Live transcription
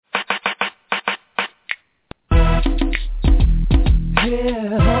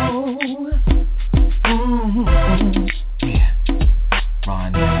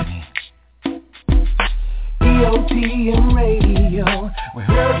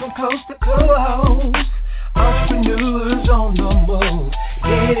from coast to coast. Entrepreneurs on the move,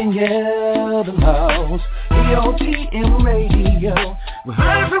 getting you the most. EOTM Radio, we're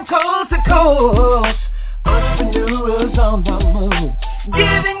heard from coast to coast. Entrepreneurs on the move,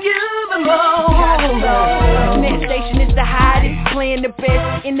 giving you the most. Next station is the hottest, playing the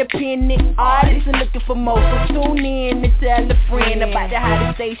best independent artists and looking for more. So tune in and tell a friend about the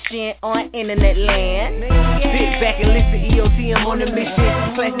hottest station on internet land. Sit back and listen, EOTM on the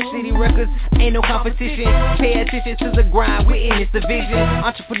mission. Classic City Records, ain't no competition. Pay attention to the grind, we're in this division.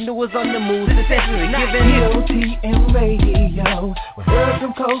 Entrepreneurs on the move, successes are given. EOTM Radio, we're heard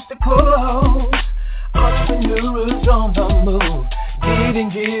from coast to coast. Entrepreneurs on the move,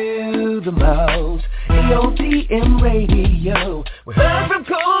 giving you the most. EOTM Radio, we're heard from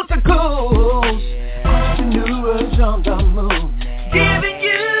coast to coast. Entrepreneurs on the move, giving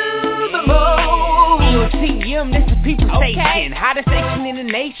you the most. EOTM, this is people station. Hottest station in the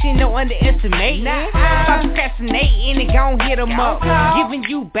nation, no underestimate. Stop procrastinating and gon' hit them up. Giving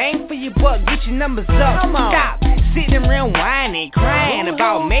you bang for your buck, get your numbers up. Stop sitting around whining, crying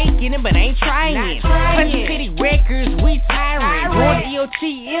about making it, but ain't trying. Classic City Records, we tiring. Go to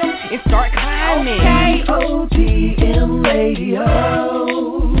EOTM and start climbing. EOTM Radio,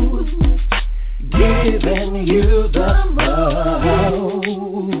 giving you the most.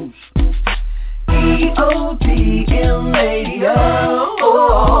 EOTM Radio,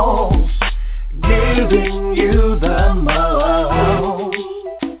 giving you the most.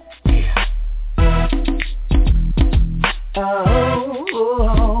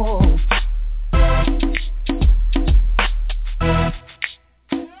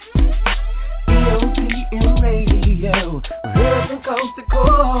 EOTM Radio, we're here from coast to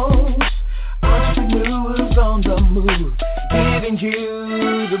coast. Entrepreneurs on the move, giving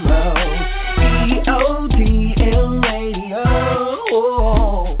you the most. EOTM Radio,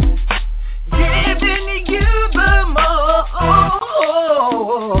 giving you the most.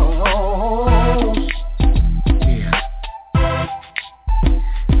 Yeah.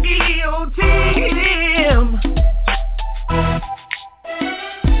 EOTM.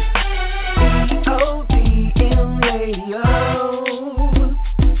 EOTM Radio,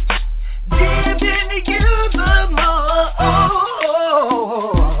 giving you the most.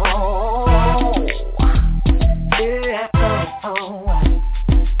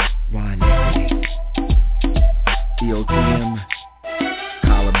 EOTM,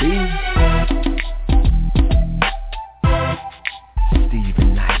 Carla B, Stephen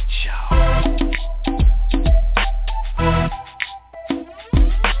Knight Show.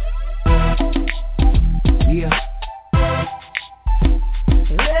 Yeah.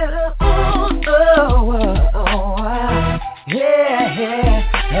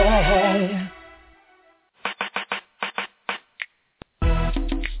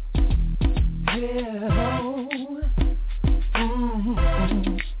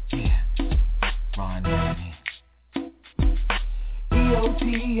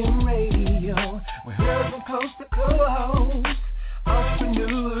 EOTM Radio, we're heard from coast to coast.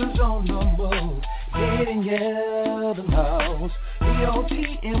 Entrepreneurs on the move, getting you the most.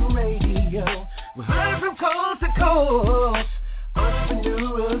 EOTM Radio, we're heard from coast to coast.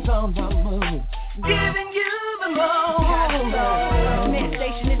 Entrepreneurs on the move, giving you the most. Next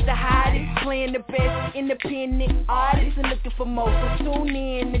station is the hottest, playing the best independent artists and looking for more. So tune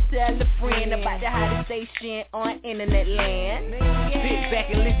in and tell a friend about the hottest station on internet land. Sit back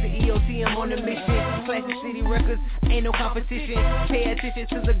and listen, EOTM on the mission. Classic City Records, ain't no competition. Pay attention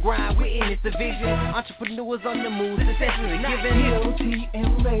to the grind, we're in this division. Entrepreneurs on the move, successes are given.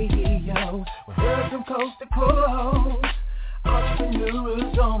 EOTM Radio, we're heard from coast to coast.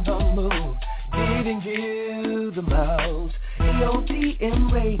 Entrepreneurs on the move, giving you the most.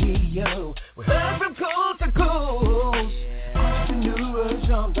 EOTM Radio, we're heard from coast to coast. Entrepreneurs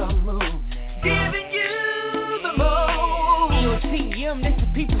on the move, giving you the most. EOTM, this is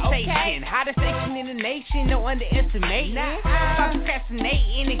people station. Hottest station in the nation, no underestimate. Stop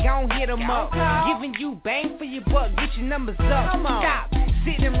procrastinating and gon' hit them up. Giving you bang for your buck, get your numbers up. Stop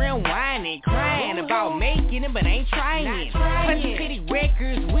sitting around whining, crying about making it, but ain't trying. Classic City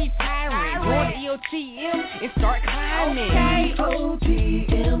Records, we tiring. Go to EOTM and start climbing.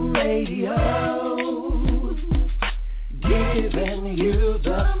 EOTM Radio, giving you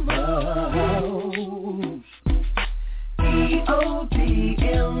the most.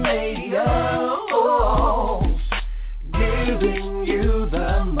 EOTM Radio, giving you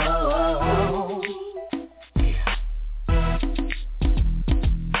the most.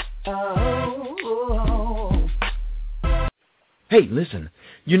 Hey, listen.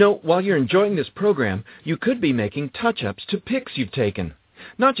 You know, while you're enjoying this program, you could be making touch-ups to pics you've taken.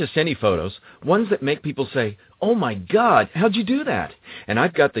 Not just any photos, ones that make people say, "Oh my God, how'd you do that?" And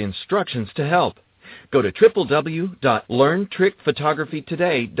I've got the instructions to help. Go to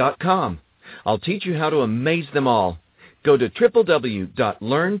www.learntrickphotographytoday.com. I'll teach you how to amaze them all. Go to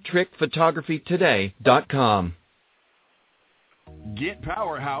www.learntrickphotographytoday.com. Get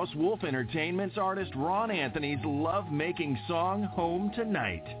Powerhouse Wolf Entertainment's artist Ron Anthony's love-making song, Home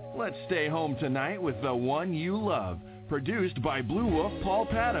Tonight. Let's stay home tonight with the one you love. Produced by Blue Wolf Paul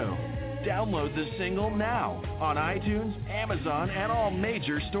Pato. Download the single now on iTunes, Amazon, and all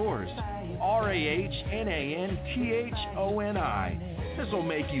major stores. RAHNANTHONI. This will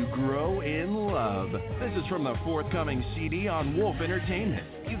make you grow in love. This is from the forthcoming CD on Wolf Entertainment.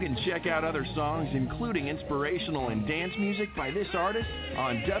 You can check out other songs, including inspirational and dance music by this artist,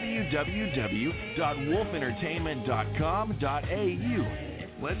 on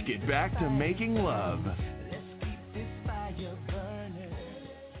www.wolfentertainment.com.au. Let's get back to making love.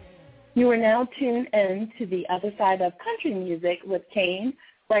 You are now tuned in to the other side of country music with Kane,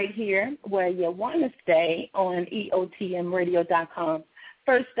 right here where you want to stay on EOTMRadio.com.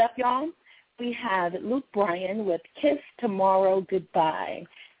 First up, y'all, we have Luke Bryan with Kiss Tomorrow Goodbye.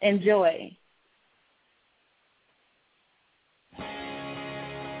 Enjoy.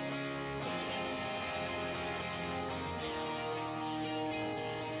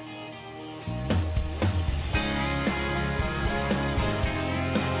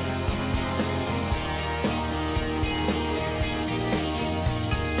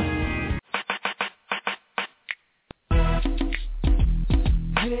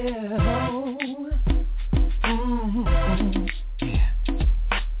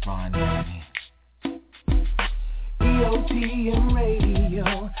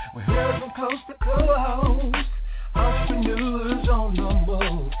 EOTMRadio, we're heard from coast to coast. Entrepreneurs on the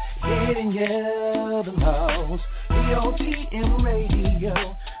move, hitting the most.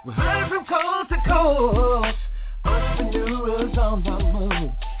 EOTMRadio, we're heard from coast to coast. Entrepreneurs on the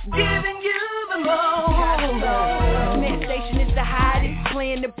move, giving you the most. Next station is the hottest,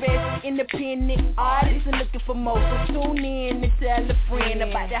 playing the best independent artists and looking for more. So tune in and tell a friend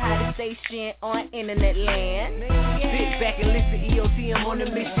about the hottest station on internet land. Sit back and listen, EOTM on the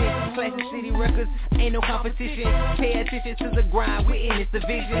mission. Classic City Records, ain't no competition. Pay attention to the grind, we're in this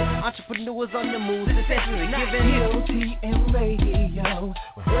division. Entrepreneurs on the move, success is a given. EOTMRadio,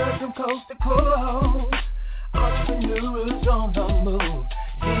 we're heard from coast to coast. Entrepreneurs on the move,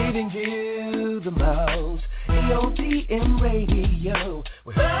 giving you the most. EOTMRadio,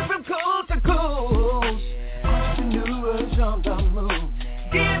 we're heard from coast to coast. Entrepreneurs on the move,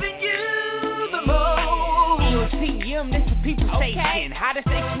 giving you the most. EOTM, this is people station. Hottest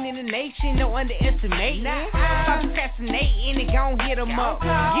station in the nation, no underestimating. Stop procrastinating and gon' hit them up.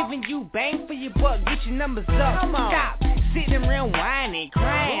 Giving you bang for your buck, get your numbers up. Stop sitting around whining,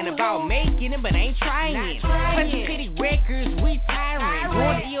 crying about making it, but ain't trying. Classic City Records, we tiring. Go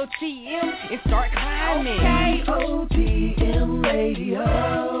to EOTM and start climbing. EOTMRadio,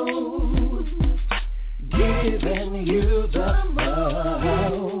 giving you the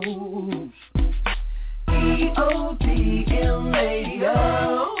most. EOTMRadio,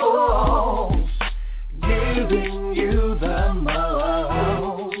 giving you the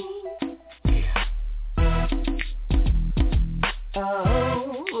most.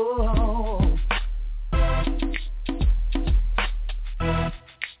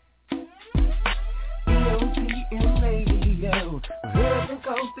 EOTMRadio, heard from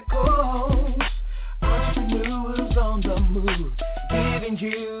coast to coast. Entrepreneurs on the move, giving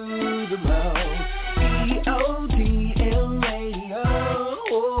you the most. EOTMRadio,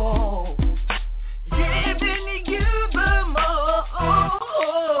 giving you the most.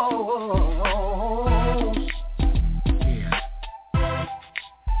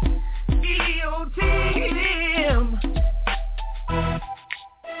 EOTM.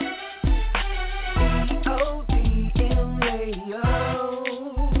 EOTMRadio,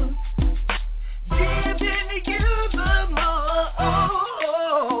 giving you the most.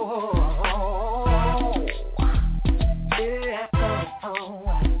 Yeah.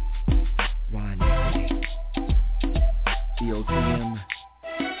 Ron Anthony. EOTM.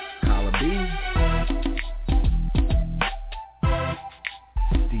 Collar B.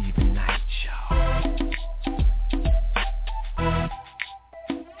 Stephen Knight Show.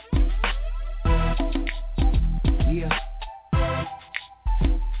 Yeah.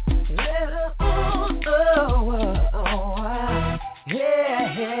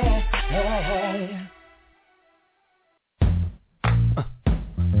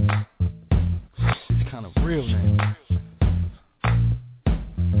 It's kind of real now.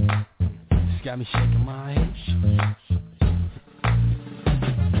 It's got me shaking my head.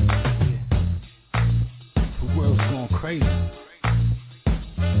 crazy.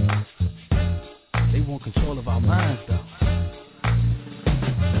 They want control of our minds, though.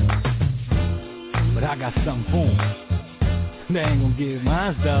 But I got something for them. They ain't gonna give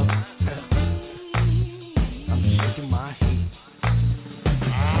mine, though. I'm shaking my head.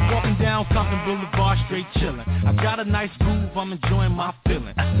 Walking down Compton Boulevard, straight chillin'. I got a nice groove, I'm enjoying my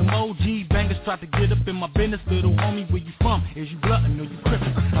feeling. Some OG bangers tried to get up in my business. Little homie, where you from? Is you glutton or you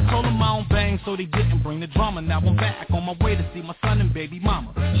crippin'? I told them I don't bang, so they didn't bring the drama. Now I'm back on my way to see my son and baby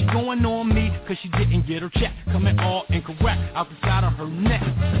mama. She going on me, cause she didn't get her check. Coming all incorrect, out the side of her neck.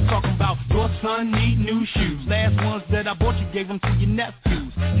 Talking about your son need new shoes. Last ones that I bought, you gave them to your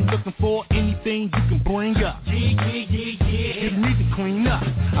nephews. You looking for anything you can bring up? Yeah. You need to clean up.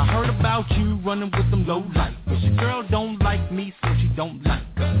 I heard about you running with them low lights, but your girl don't like me, so she don't like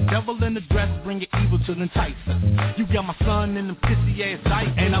us. Devil in the dress, bringing evil to the entice us. You got my son in them pissy ass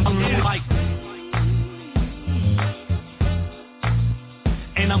tights, and I'm going like,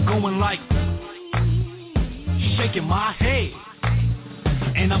 and I'm going like, shaking my head,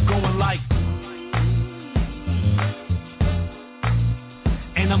 and I'm going like,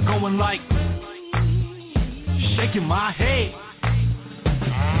 and I'm going like, shaking my head.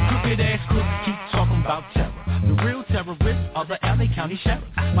 Crooked ass crooks keep talking about terror. The real terrorists are the LA County Sheriff.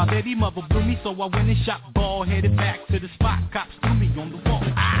 My baby mother blew me, so I went and shot ball. Headed back to the spot, cops threw me on the wall.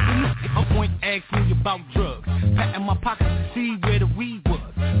 A point asked me about drugs. Patting my pockets to see where the weed was.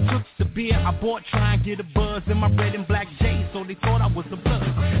 Took the beer I bought, try and get a buzz in my red and black J's, so they thought I was the blood.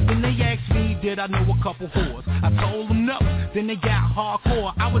 Then they asked me, did I know a couple whores? I told them no, then they got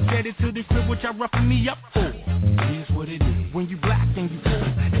hardcore. I was headed to the crib, which I roughened me up for. Here's what it is, when you black and you poor,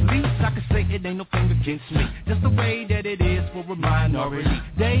 at least I can say it ain't no thing against me. Just the way that it is for a minority.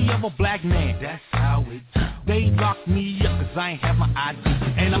 Day of a black man, that's how it do. They locked me up cause I ain't have my ID.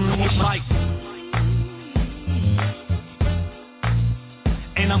 And I'm going like,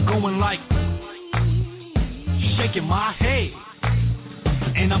 and I'm going like, shaking my head.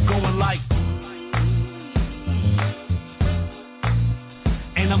 And I'm going like,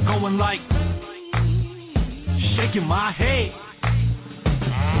 and I'm going like, shaking my head.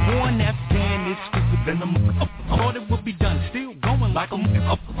 The war in Afghan is stupid than a thought it would be done, still going like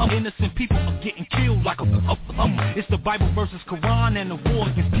innocent people are getting killed like it's the Bible versus Quran and the war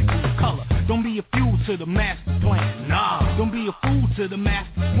against people of color. Don't be a fool to the master plan, nah. Don't be a fool to the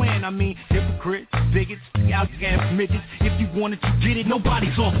master plan. I mean, hypocrites, bigots, outcast midgets. If you wanted to get it,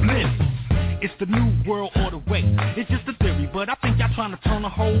 nobody's off limits. It's the new world order way. It's just a theory, but I think y'all trying to turn the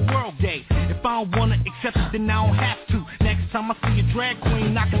whole world gay. If I don't wanna accept it, then I don't have to. Next time I see a drag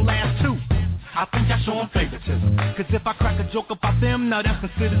queen, I can laugh too. I think y'all showing favoritism, cause if I crack a joke about them, now that's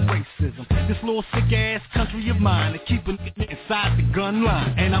considered racism. This little sick ass country of mine, to keep it inside the gun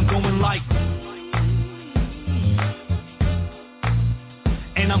line. And I'm going like,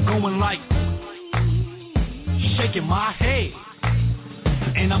 and I'm going like, shaking my head.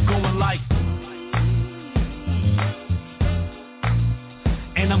 And I'm going like,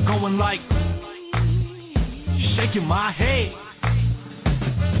 and I'm going like, shaking my head.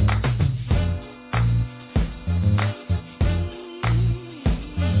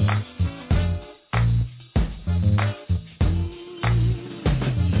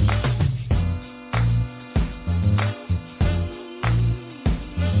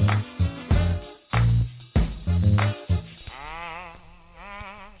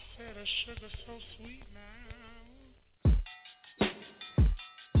 Sugar so sweet now.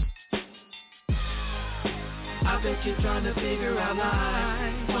 I bet you're trying to figure out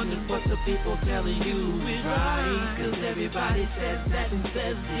life. Wondering what the people telling you is right. Cause everybody says that and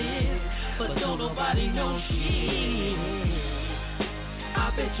says this, but don't nobody know shit.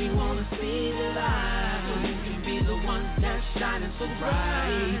 I bet you wanna see the light, so you can be the one that's shining so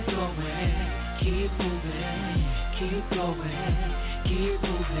bright. Going, keep moving, keep going, keep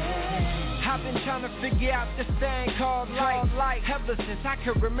moving. I've been trying to figure out this thing called life. Ever since I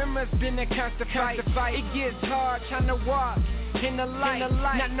can remember, it's been a constant fight. It gets hard trying to walk in the light,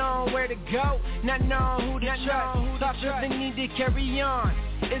 not knowing where to go, not knowing who to trust. Thoughts of the need to carry on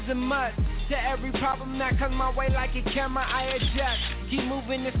is a must. To every problem that comes my way like a camera, I adjust. Keep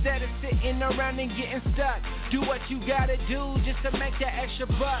moving instead of sitting around and getting stuck. Do what you gotta do just to make that extra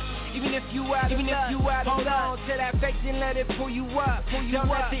buck. Even if you out of luck, hold on to that faith and let it pull you up. Don't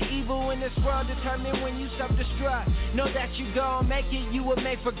let the evil in this world determine when you self-destruct. Know that you gon' make it, you were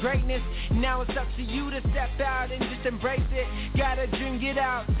made for greatness. Now it's up to you to step out and just embrace it. Gotta dream, get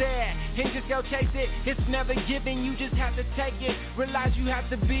out there and just go chase it. It's never given, you just have to take it. Realize you have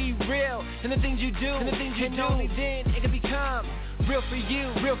to be real in the things you do, and only then it can become real for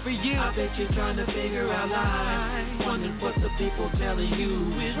you, real for you. I bet you're trying to figure out lies, wondering what the people telling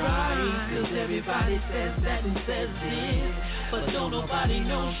you is right. Cause everybody says that and says this, but don't nobody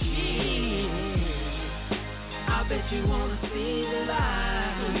know shit. I bet you wanna see the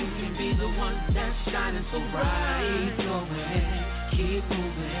light, so you can be the one that's shining so bright. Go ahead, keep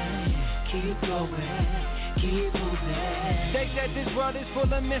moving, keep going. Keep moving. They said this world is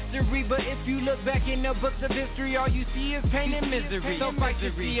full of mystery, but if you look back in the books of history, all you see is pain and misery. So fight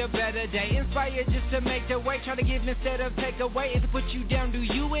to see a better day, inspire just to make the way. Try to give instead of take away. If it put you down, do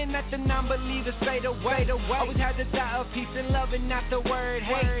you and let the non-believers fade away. Always have the thought of peace and love and not the word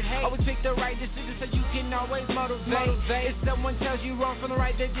hate. Always pick the right decision so you can always motivate. If someone tells you wrong from the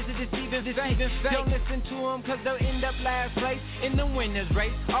right, they're just a deceiving fake. Don't listen to them cause they'll end up last place in the winner's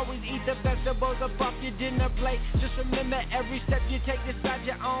race. Always eat the vegetables up off your dinner plate. Just remember every step you take decide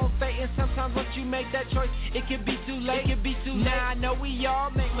your own fate. And sometimes once you make that choice, it can be too late. Now I know we all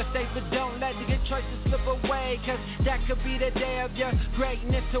make mistakes, but don't let the good choices slip away. Cause that could be the day of your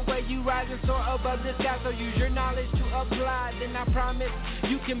greatness, to where you rise and soar above the sky. So use your knowledge to apply, then I promise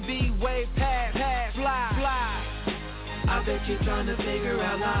you can be way past, fly. I bet you're trying to figure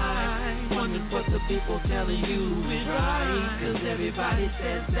out lies, wondering what the people telling you is right. Cause everybody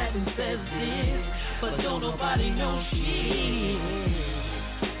says that and says this, but don't nobody know shit.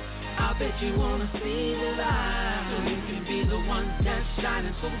 I bet you wanna see the light, so you can be the one that's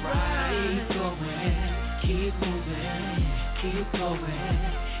shining so bright. Go ahead, keep moving, keep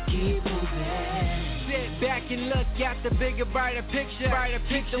going. Keep moving. Sit back and look at the bigger, brighter picture.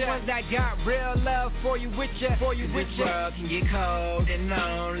 The ones that got real love for you with ya. This world can get cold and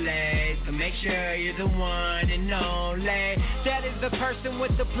lonely, so make sure you're the one and only. That is the person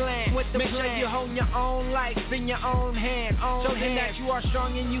with the plan. Make sure you hold your own life in your own hand. Show them that you are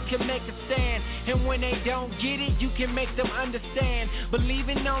strong and you can make a stand. And when they don't get it, you can make them understand. Believe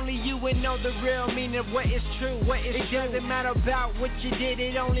in only you and know the real meaning of what is true. It doesn't matter about what you did,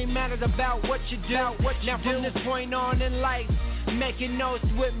 it only matters about what you do. Now from this point on in life, making notes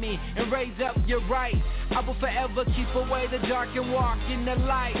with me and raise up your right. I will forever keep away the dark and walk in the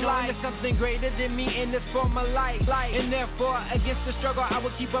light. There's something greater than me in this form of light. And therefore against the struggle I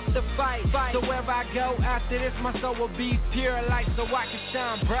will keep up the fight. So wherever I go after this, my soul will be pure light, so I can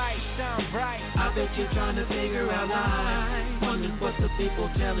shine bright. I bet you're trying to figure out lies, wondering what the people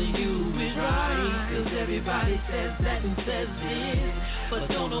telling you is right. Cause everybody says that and says this, but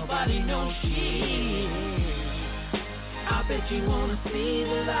don't nobody know shit. I bet you wanna see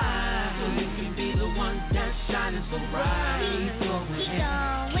the light, so you can be the one that's shining so bright. Go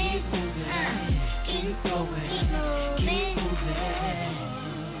ahead, keep moving, keep going, keep moving.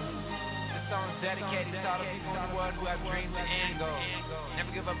 This song's dedicated to all the people in the world who have dreams and goals.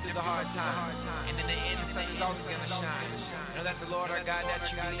 Never give up through the hard times, and in the end the sun is always gonna shine. Know that the Lord our God that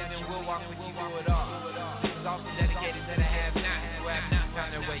you believe in will walk with you through it all. This is also dedicated to the have-nots who have not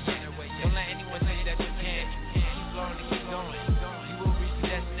found their way yet. Don't let anyone tell you that you can't. Keep blowing and keep going. You will reach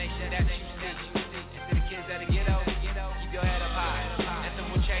the destination that you seek. And to the kids that are ghetto, keep your head up high. Nothing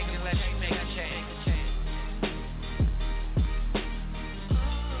will change unless you make a change.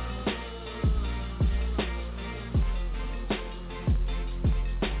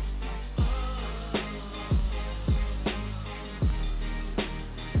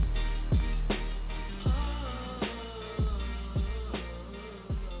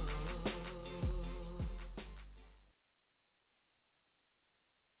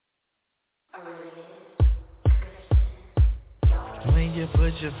 When you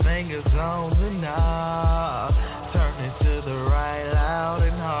put your fingers on the knob, turn it to the right, loud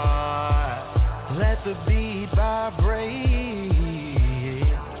and hard. Let the beat vibrate.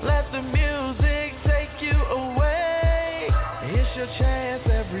 Let the music take you away. It's your chance,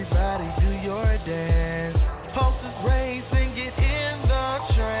 everybody, do your dance. Pulses race and get in the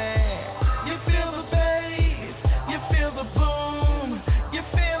trance. You feel the bass, you feel the boom. You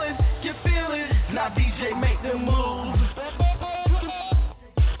feel it. Now DJ, make the move.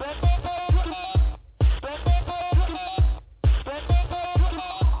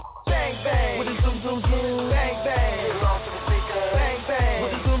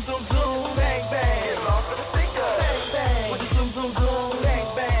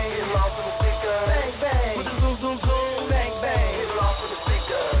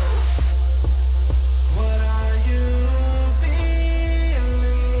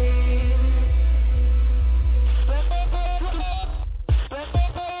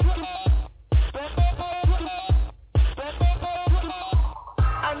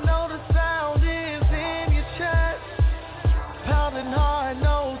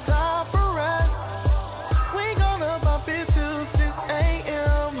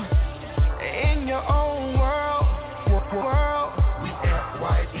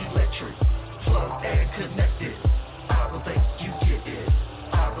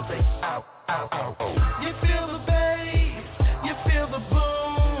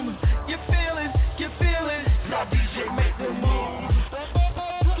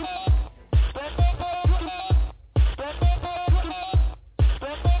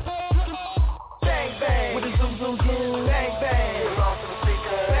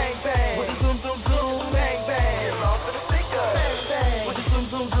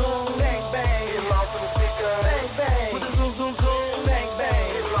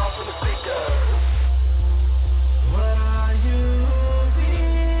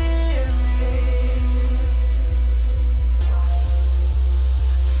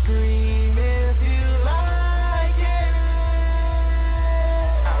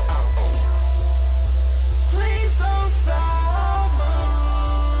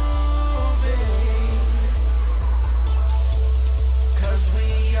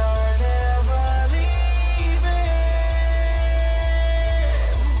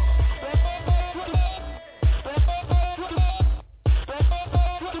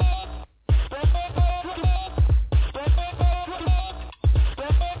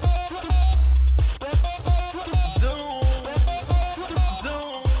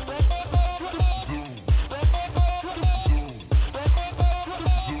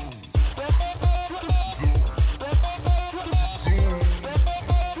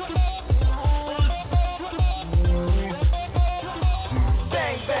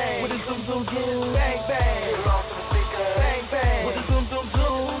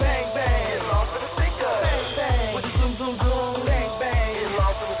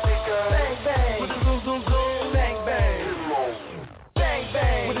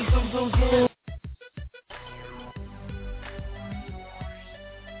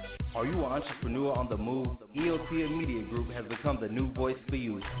 Are you an entrepreneur on the move? EOTM Media Group has become the new voice for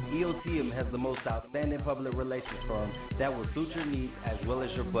you. EOTM has the most outstanding public relations firm that will suit your needs as well as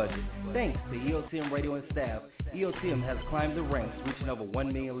your budget. Thanks to EOTM Radio and staff, EOTM has climbed the ranks, reaching over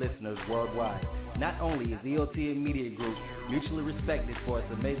 1 million listeners worldwide. Not only is EOTM Media Group mutually respected for its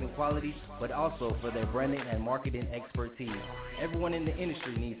amazing quality, but also for their branding and marketing expertise. Everyone in the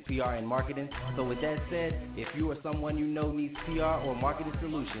industry needs PR and marketing, so with that said, if you or someone you know needs PR or marketing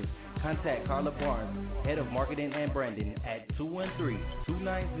solutions, contact Carla Barnes, Head of Marketing and Branding at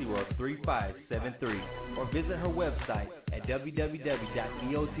 213-290-3573, or visit her website at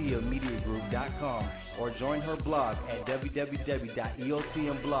www.eotmmediagroup.com or join her blog at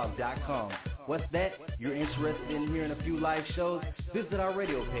www.eotmblog.com. What's that? You're interested in hearing a few live shows? Visit our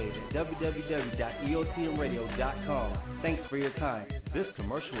radio page at www.eotmradio.com. Thanks for your time. This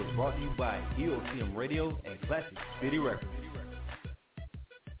commercial is brought to you by EOTM Radio and Classic City Records.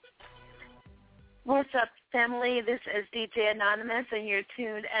 What's up, family? This is DJ Anonymous, and you're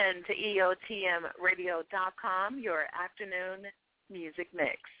tuned in to EOTMRadio.com, your afternoon music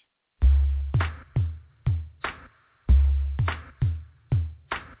mix.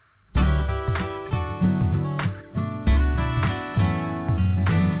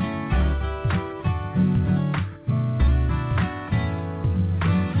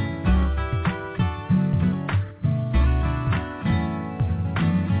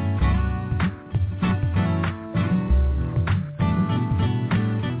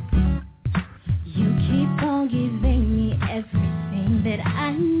 Giving me everything that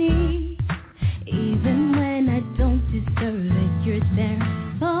I need, even when I don't deserve it. You're there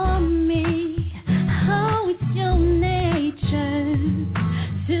for me. Oh, it's your nature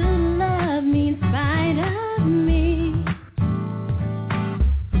to love me in spite of me.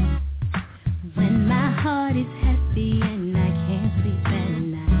 When my heart is happy and I can't sleep at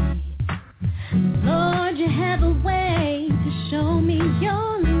night, Lord, you have a way to show me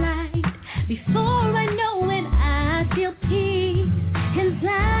your light. Before I know it, I feel peace, and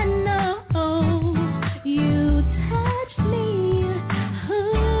I know you touch me.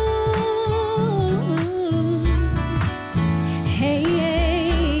 Ooh. Hey,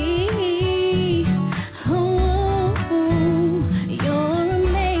 ooh, you're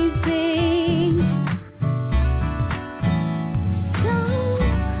amazing, so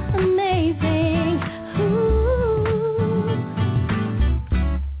amazing.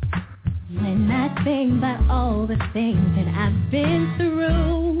 When I think about all the things that I've been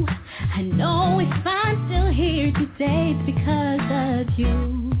through, I know if I'm still here today, it's because of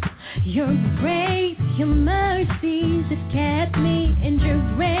you. Your grace, your mercies have kept me, and your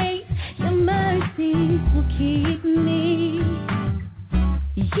grace, your mercies will keep me.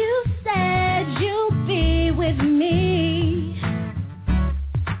 You said you'll be with me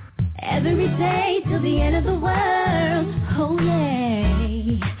every day till the end of the world. Oh yeah.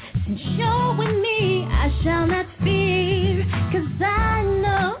 Since you're with me, I shall not fear, 'cause I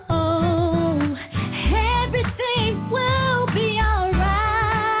know everything will be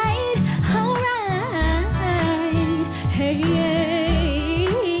alright, alright. Hey,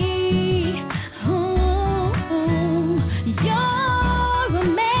 ooh, you're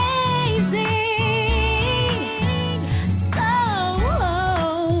amazing, so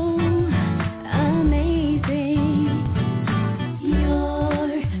amazing.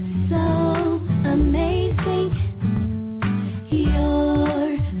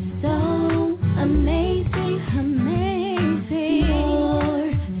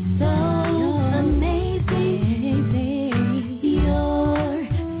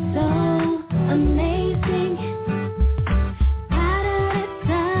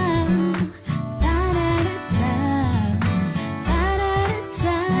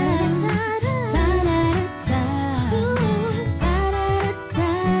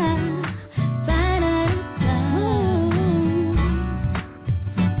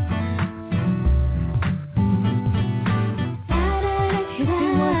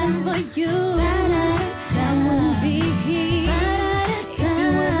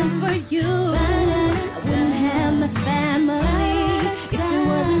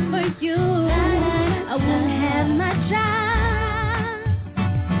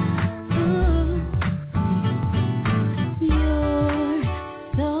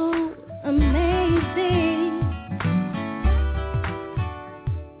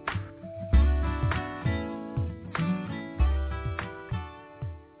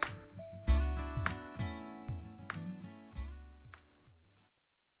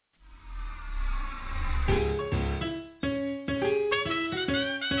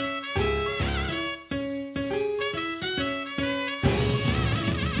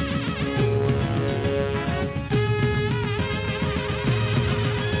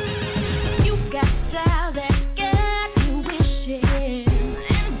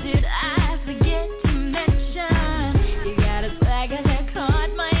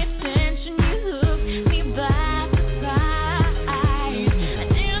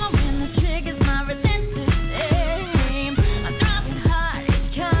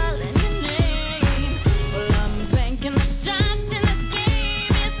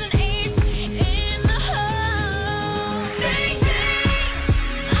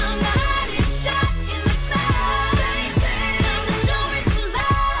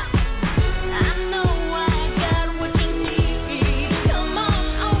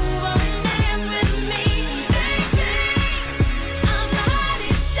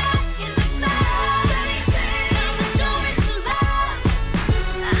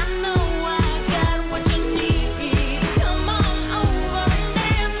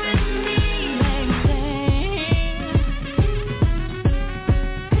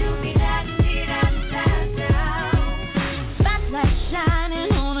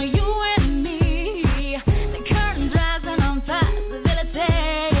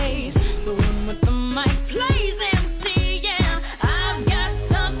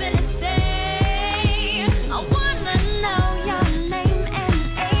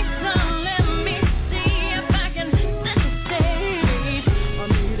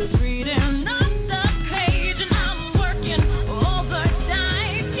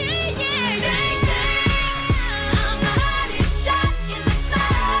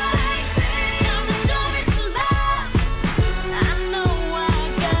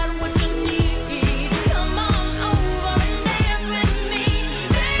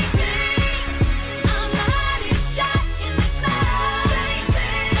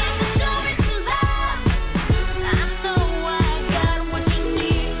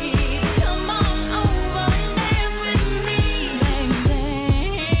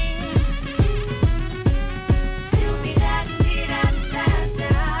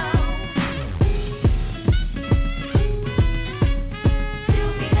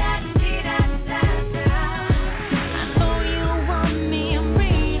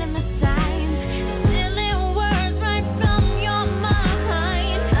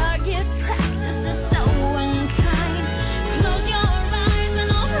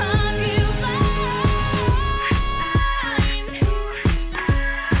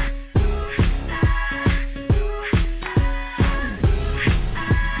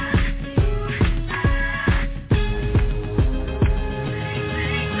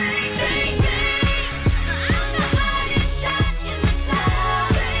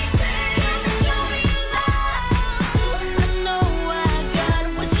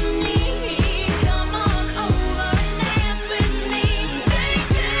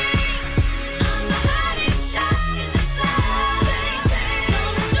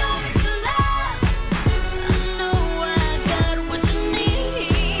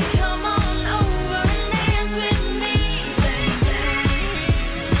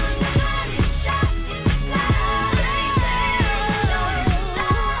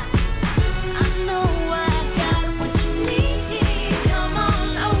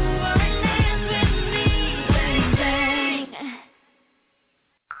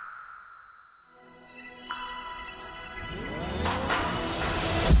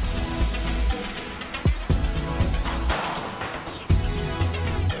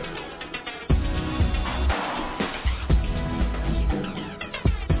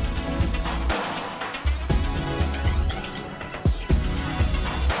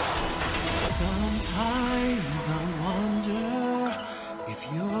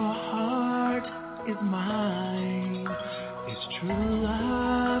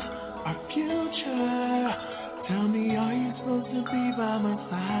 love, our future. Tell me, are you supposed to be by my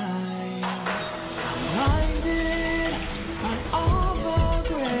side? I'm blinded by all the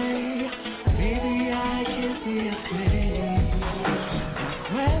gray. Maybe I can see a face. My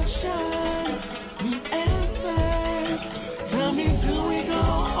questions need answers. Tell me, do we go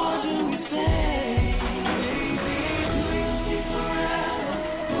or do we stay? Baby, do we stay forever?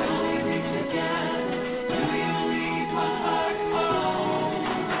 Will we be together? Do you leave my heart cold?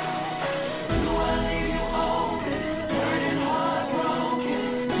 Do I leave you open, hurting, heartbroken?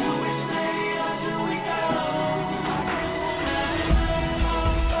 Do we stay or do we go?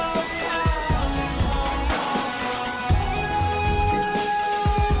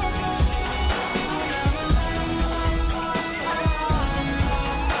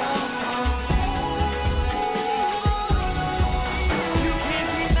 You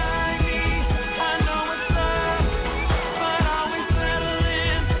can't deny me, I know it's love, but are we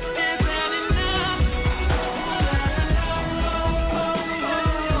settling? Is that enough?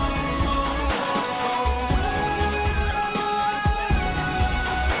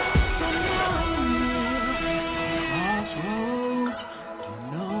 Crossroads,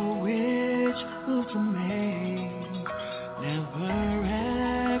 don't know which move to make. Never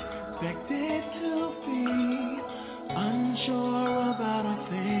expected to be unsure about our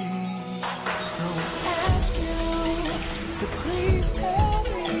fate. So I ask you to please tell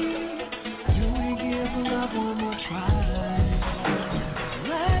me, do we give love one more try?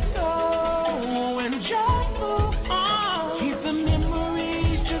 Let go and just move on. Keep the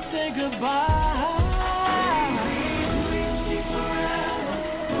memories, just say goodbye. Baby, do we stay forever?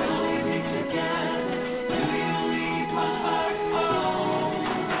 Will we be together? Do you leave my heart cold?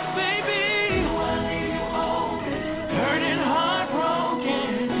 Baby, do I leave you open, hurting, heartbroken?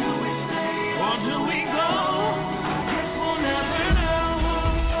 Do we stay or do we go? Guess we'll never know.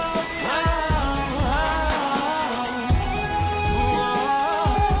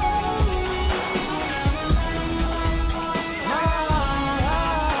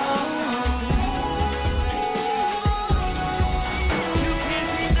 You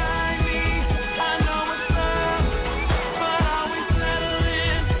can't deny me, I know it's love, but are we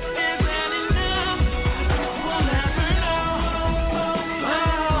settling? Is that enough? Guess we'll never know.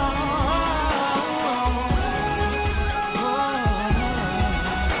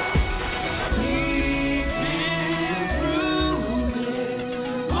 We've been through this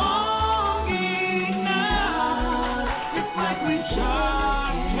long enough. It's like we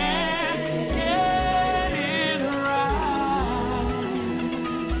just can't get it right.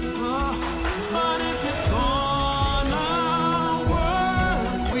 But if it's gonna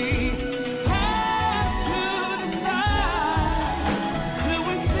work, we have to decide. Do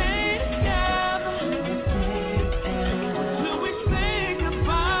we stay together? Do we say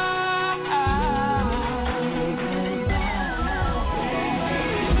goodbye?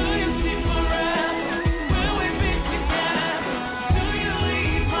 Do you stay forever? Will we be together? Do you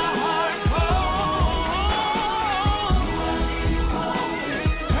leave my heart cold?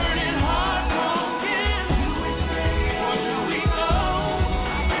 Hurting, heartbroken? Do we stay or do we go?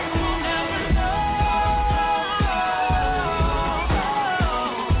 We'll never know.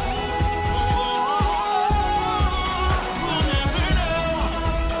 We'll never know.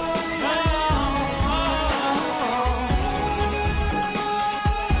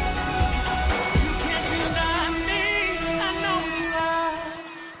 You can't deny me, I know it's right,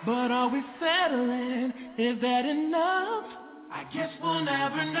 but are we settling? Is that enough? I guess we'll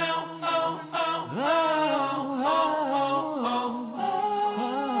never know.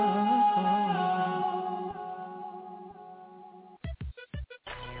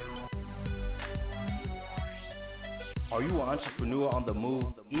 Are you an entrepreneur on the move?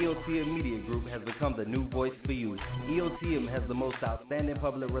 EOTMRadio Group has become the new voice for you. EOTM has the most outstanding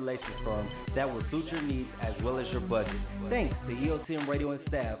public relations firm that will suit your needs as well as your budget. Thanks to EOTM Radio and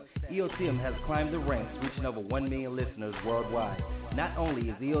staff, EOTM has climbed the ranks, reaching over 1 million listeners worldwide. Not only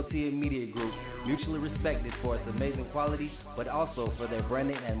is EOTMRadio Group mutually respected for its amazing quality, but also for their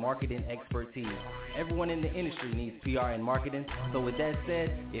branding and marketing expertise. Everyone in the industry needs PR and marketing, so with that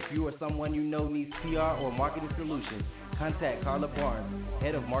said, if you or someone you know needs PR or marketing solutions, contact Carla Barnes,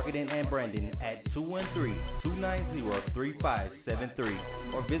 Head of Marketing and Branding at 213-290-3573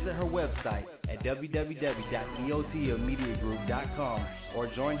 or visit her website at www.eotmmediagroup.com or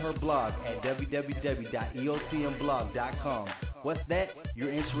join her blog at www.eotmblog.com. What's that?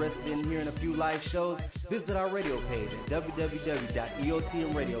 You're interested in hearing a few live shows? Visit our radio page at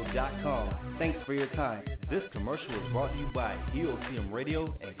www.eotmradio.com. Thanks for your time. This commercial is brought to you by EOTM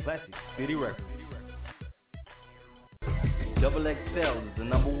Radio and Classic City Records. Double XL is the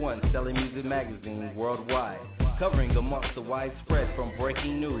 #1 selling music magazine worldwide, covering amongst the widespread from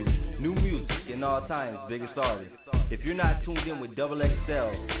breaking news, new music, and all times biggest artists. If you're not tuned in with Double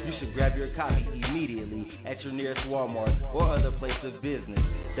XL, you should grab your copy immediately at your nearest Walmart or other place of business.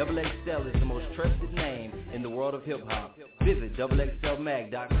 Double XL is the most trusted name in the world of hip-hop. Visit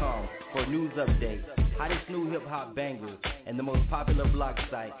doublexlmag.com for news updates, hottest new hip-hop bangers, and the most popular blog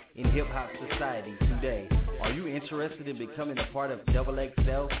site in hip-hop society today. Are you interested in becoming a part of Double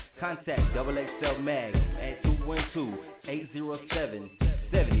XL? Contact Double XL Mag at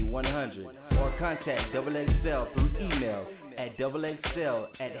 212-807-7100 or contact Double XL through email at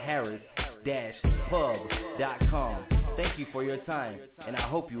doublexl@harris-pub.com. Thank you for your time, and I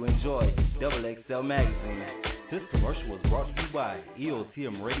hope you enjoy Double XL Magazine. This commercial was brought to you by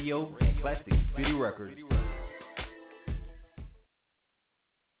EOTM Radio and Classic City Records.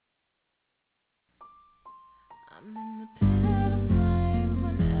 I'm in the pit of rain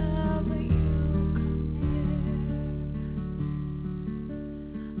whenever you come near.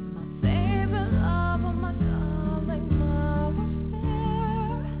 My favorite love, oh my darling, my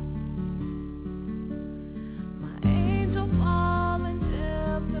affair. My angel falling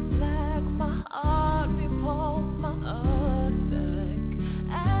dipped in black, my heart repulsed, my heart back.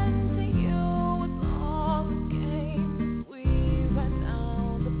 And to you it's all a game, we ran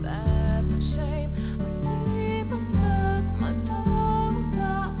down the path of shame. My door's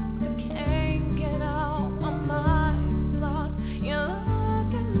locked, I can't get out, my mind's locked. You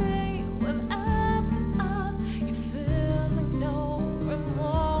look at me with every eye, you're feeling no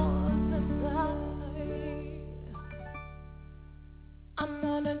remorse inside. I'm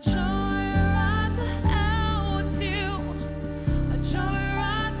on a joyride to hell with you, a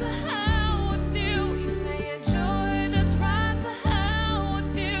joyride to hell with you. You say enjoy this ride to hell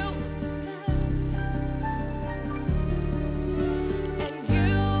with you. And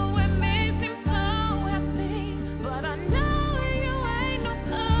you and me seem so happy, but I know you ain't no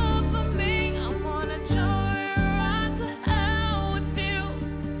good for me. I'm on a joyride to hell with you.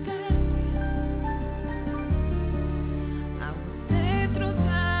 I will stay through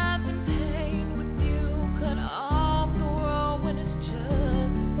death and pain with you. Cut off the world when it's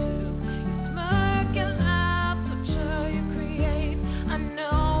just you. You smirk and laugh, picture you create. I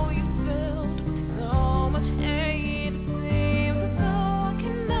know you filled with so much hate. It seems as though I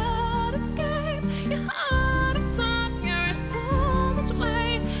cannot escape. Your heart is stuck, carrying so much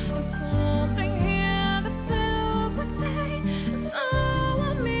weight. And something here that feels like pain is all I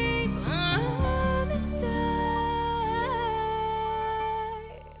need on this day.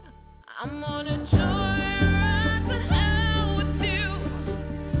 I'm on a joyride to hell with you,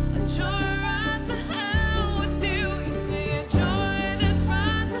 a joyride to hell with you. You say enjoy this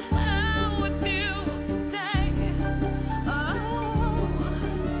ride to hell with you. Stay, oh,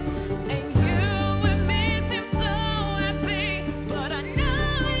 and you and me seem so happy, but I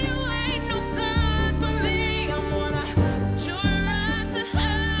know you ain't no good for me. I'm on a joyride to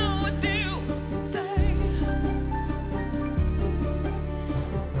hell with you. Stay.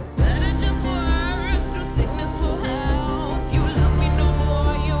 Better just work through sickness or health. You love me no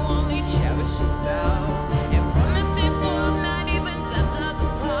more, you only cherish yourself. And promise it was not even death us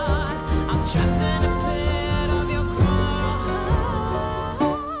apart. I'm trapped in a pit of your cross,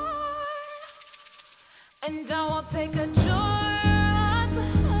 and I will take a joyride to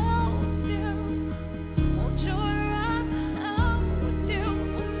hell with you. Won't joyride to hell with you.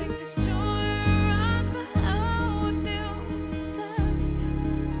 We'll take this joyride to hell with you.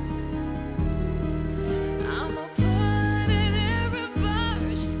 I'ma put it in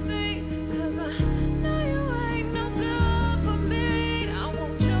reverse, you see, 'cause I know you ain't no good for me. I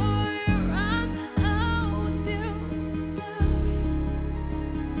won't joyride to hell with you.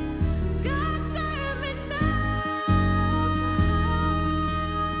 God save me now.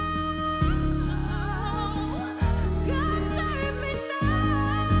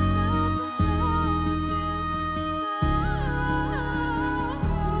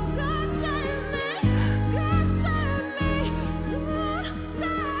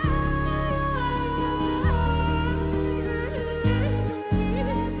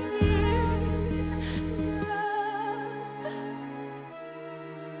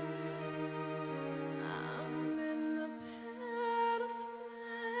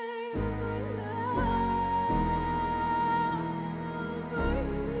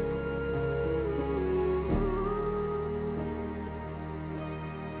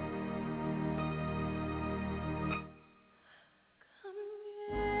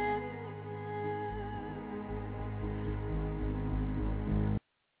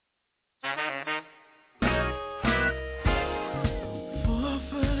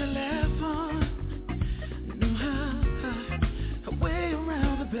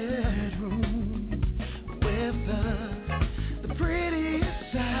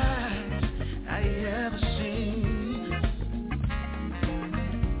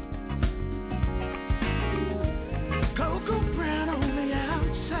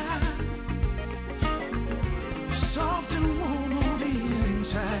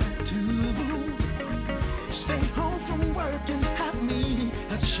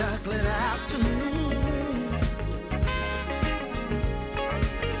 chocolate afternoon.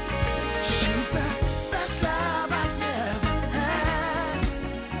 She's the best love I've ever had,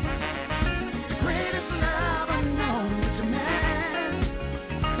 greatest love I've known to man.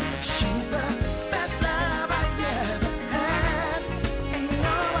 She's the best love I've ever had, ain't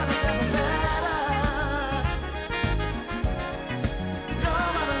nobody ever better,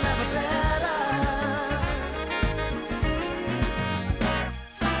 nobody ever better.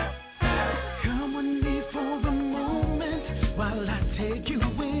 Come with me for a moment while I take you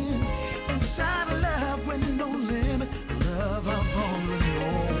in, inside a love with no limit, love I've only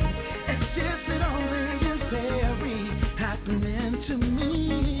known. As if it only is very happening to me.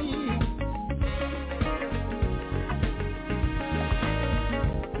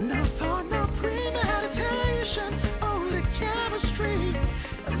 No thought, no premeditation, only chemistry.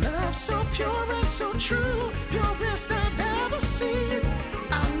 A love so pure and so true, purest I've ever seen.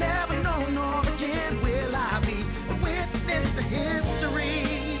 I'll never know nor again will I be a witness to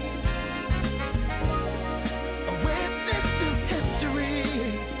history. A witness to history.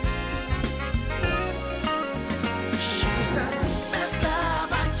 She's the best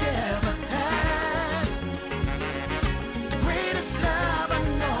love I've ever had, the greatest love I've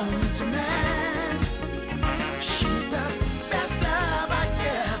known to man. She's the best love I've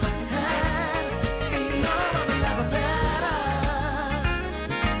ever had, ain't nobody ever better,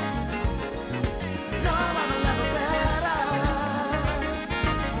 nobody ever better,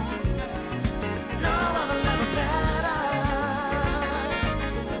 nobody ever better,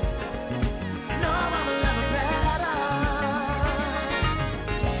 nobody ever better.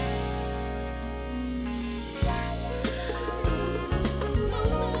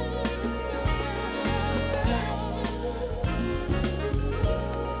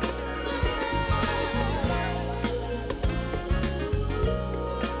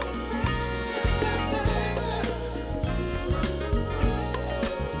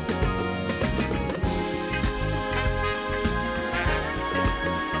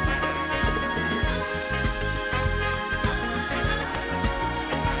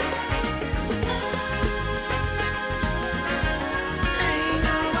 Ain't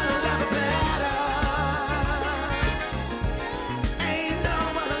nobody ever better, ain't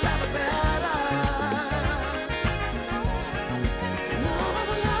nobody ever better,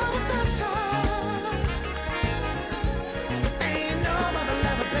 nobody ever better, ain't nobody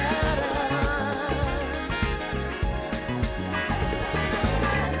ever better.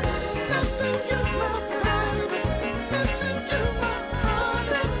 Nothing you my baby, nothing you my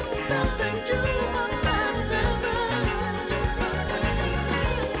honey, nothing you my baby,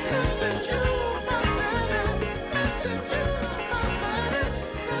 nothing you my baby, nothing you my baby,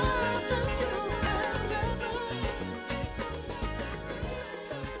 nothing you my baby.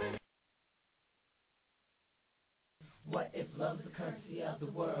 What if love is the currency of the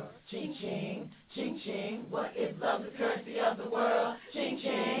world? Ching ching, ching ching. What if love is the currency of the world? Ching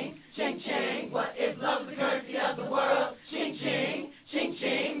ching, ching ching. What if love is the currency of the world? Ching ching, ching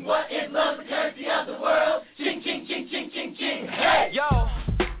ching. What if love is the currency of the world? Ching ching, ching ching, ching ching. Hey, yo,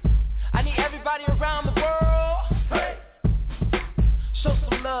 I need everybody around the world. Hey, show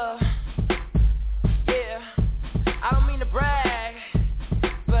some love. Yeah, I don't mean to brag,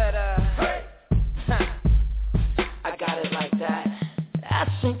 but hey. I got it like that. I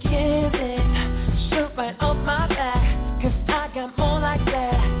should give it, shirt right off my back, 'cause I got more like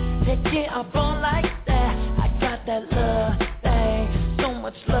that. Take it up on like that. I got that love thing, so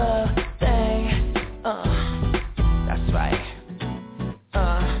much love thing. That's right.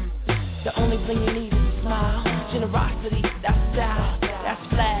 The only thing you need is a smile, generosity, that's style, that's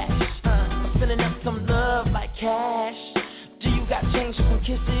flash. I'm filling up some love like cash. Do you got change for some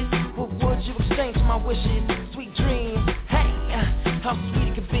kisses? What would you exchange for my wishes? Sweet dreams, hey, how sweet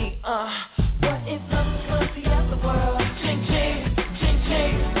it could be. What if love is the currency of the world? Ching ching, ching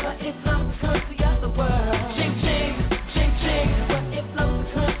ching. What if love is the currency of the world? Ching ching, ching ching. What if love is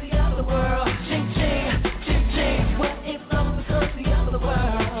the currency of the world? Ching ching, ching ching. What if love is the currency of the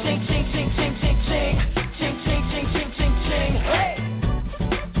world? Ching ching, ching ching, ching ching, ching ching, ching ching, ching ching. Hey,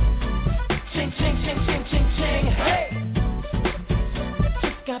 ching ching, ching ching, ching ching. Hey.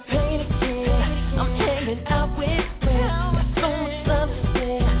 Got paid again. I'm hanging out with friends. So much love is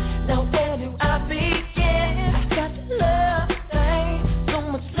there. Now where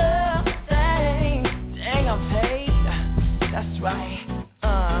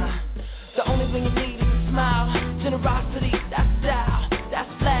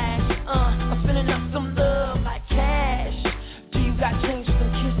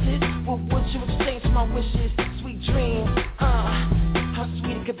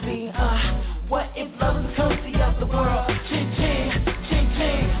could be. What if love is the currency of the world? Ching ching, ching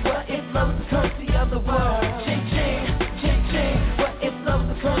ching. What if love is the currency of the world? Ching ching, ching ching. What if love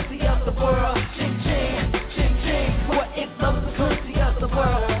is the currency of the world? Ching ching, ching ching. What if love is the currency of the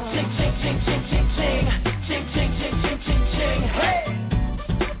world? Ching ching, ching ching, ching ching, ching ching, ching ching, ching ching. Hey.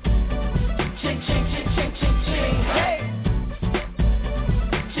 Ching ching, ching ching, ching ching. Hey.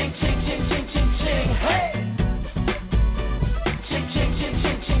 Ching ching, ching ching, ching ching. Hey. Ching ching, ching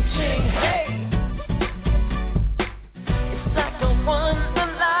ching, ching ching. Hey. It's like a wonder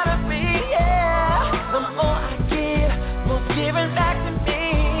lottery, yeah. The more I give, more given back to me.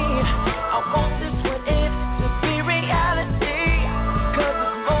 I want this what if to be reality. 'Cause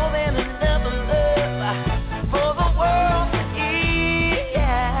it's more than another love for the world to eat,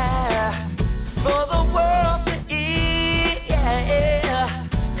 yeah. For the world to eat, yeah.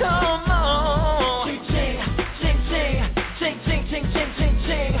 Come on. Ching ching, ching ching, ching ching, ching ching, ching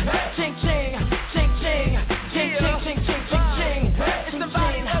ching, ching ching, ching ching, ching ching, ching ching, ching ching. It's the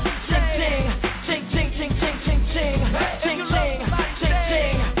vibe of ching ching, ching ching, ching ching, ching ching, ching ching, ching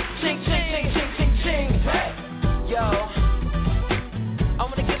ching, ching ching, ching ching, ching ching. Yo, I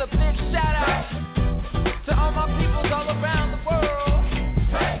wanna give a big shout out to all my peoples all around the world.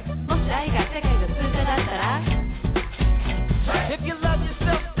 If you love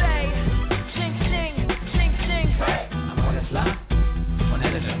yourself, say ching ching, ching ching.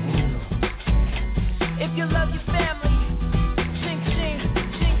 If you love your family, ching ching,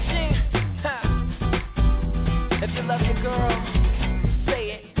 ching ching. Ha. If you love your girl, say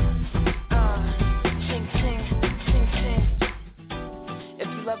it. Ching ching, ching ching. If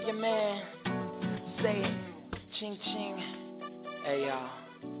you love your man, say it. Ching ching. Hey y'all.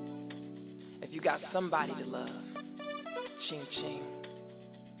 If you got somebody to love, ching ching.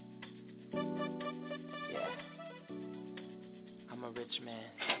 Yeah. I'm a rich man.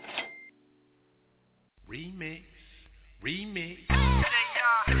 Remix.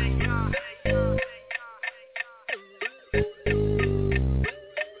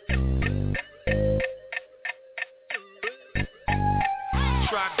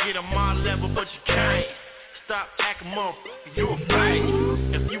 Try to get on my level, but you can't. Stop acting motherfucker, you a fake.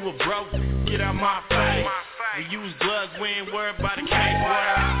 If you a broke, get out my face. We use gloves, we ain't worried about the case.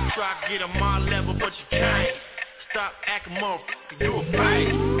 Well, try to get on my level, but you can't. Stop acting motherfucker, you a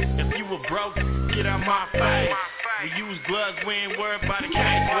fake. If you a broke, get out my face. We use gloves, we ain't worried about the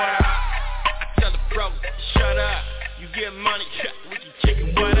case. Well, I tell the bros, shut up. You get money, we can kick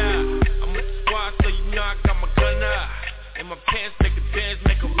it, what up? I'm with the squad, so you know I got my gun up. In my pants, take a dance,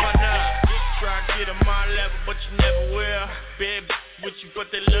 make a run up. Try to get on my level, but you never will. Bad with you,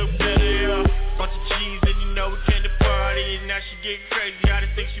 but they look better, yeah. Bunch of G's and you know we came to party. And now she get crazy, I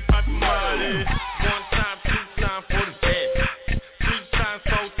just think she poppin' Molly. 1 time, 2 times for the bed. 3 times,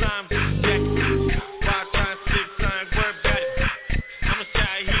 4 times, jacket. 5 times, 6 times, worry about it. I'ma stay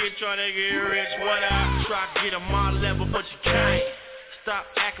out here trying to get rich, what up? Try to get on my level, but you can't. Stop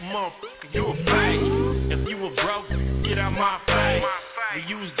acting motherfucker, you a fake. If you a broke, get out my face. We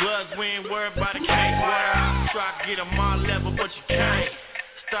use gloves, we ain't worried about the case. Well, try to get on my level, but you can't.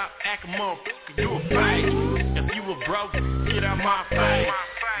 Stop acting motherfucker, you a fake. If you a broke, get out my face.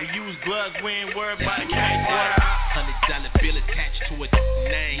 We use gloves, we ain't worried about the case. Well, $100 bill attached to a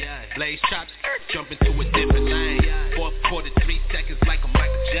name. Blaze chops, jump into a different lane. 4th quarter, 3 seconds like a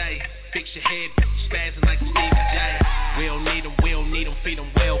Michael J. Fix your head, spazzing like Stevie J. We don't need them, feed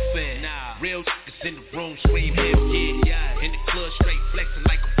them welfare. Nah, real niggas in the room, scream hell yeah. In the club, straight flexing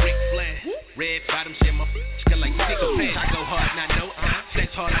like a Ric Flair. Red bottoms, yeah, my got like sycophants. I go hard, not know,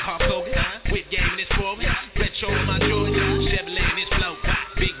 flex hard like Hulk Hogan. Whip game this forward, retro on my Jordan. Chevrolet in this flow,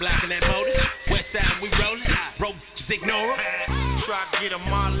 big block in that motor. West side we rollin', broke just ignore them. Try to get on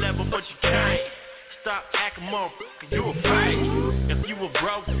my level, but you can't. Stop acting motherfucker, you a fake. If you a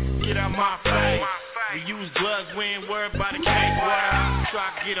broke, get out my face. We use gloves, we ain't worried about the case. Well, try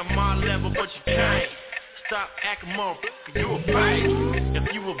to get on my level, but you can't. Stop acting motherfucker, you a fake.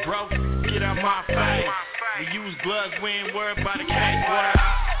 If you a broke, get out my face. We use gloves, we ain't worried about the case. Well,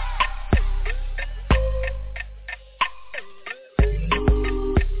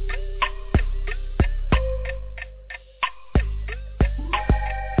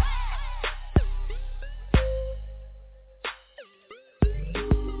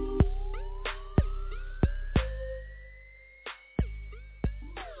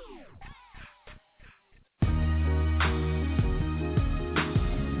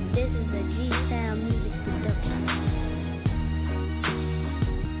 This is a G-Sound Music Production.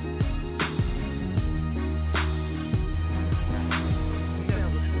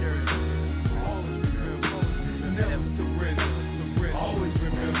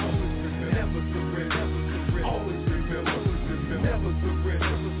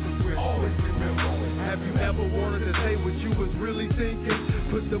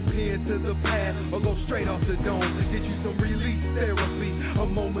 to the past or go straight off the dome. Get you some release therapy, a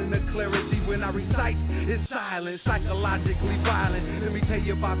moment of clarity when I recite. It's silent, psychologically violent. Let me tell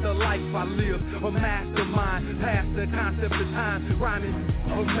you about the life I live, a mastermind, past the concept of time. Rhyming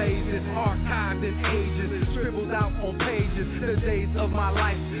amazing, archived in ages, scribbled out on pages. The days of my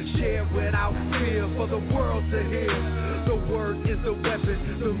life shared without fear for the world to hear. The word is the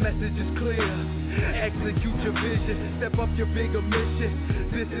weapon, the message is clear. Execute your vision, step up your bigger mission.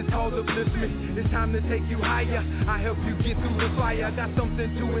 This is called upliftment. It's time to take you higher. I help you get through the fire. I got something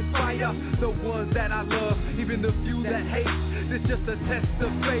to inspire the ones that I love, even the few that hate. This just a test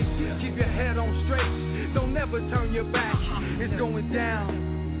of faith. Keep your head on straight. Don't never turn your back. It's going down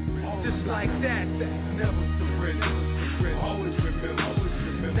just like that. Never surrender. Always remember.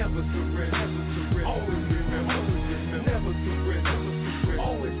 Never surrender. Always remember. Never surrender.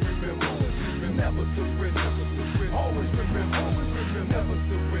 Always remember. Never surrender. Always remember. Never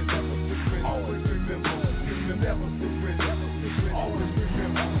surrender. Always remember. Never surrender. Always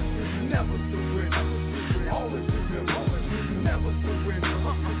remember. Never surrender. Always remember. Never surrender.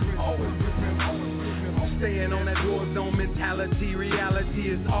 Always remember. Staying on that war zone mentality. Reality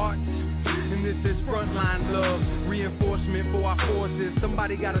is art. And this is frontline love, reinforcement for our forces.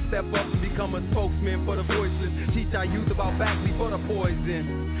 Somebody gotta step up and become a spokesman for the voiceless. Teach our youth about back before the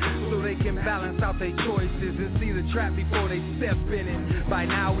poison, so they can balance out their choices and see the trap before they step in it. By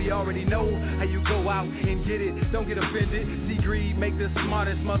now we already know how you go out and get it. Don't get offended, see greed make the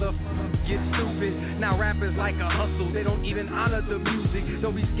smartest get stupid. Now rap is like a hustle, they don't even honor the music.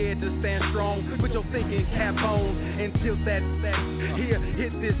 Don't be scared to stand strong, put your thinking cap on and tilt that here,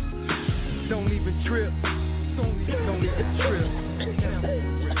 hit this. Don't even trip. Don't even trip.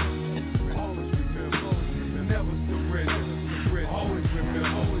 Always remember. Never surrender. Always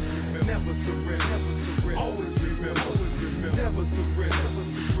remember. Never surrender. Always remember. Never surrender.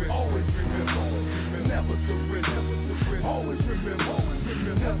 Always remember. Never surrender. Always remember.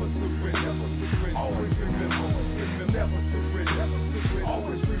 Never surrender. Always remember. Never surrender.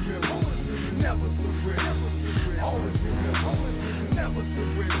 Always remember. Never surrender. Always remember. Never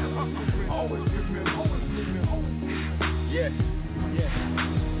surrender. Always remember. Yes.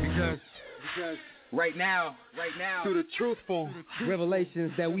 Because right now, through the truthful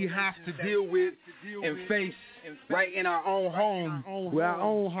revelations that we have to deal with and face right in our own home, where our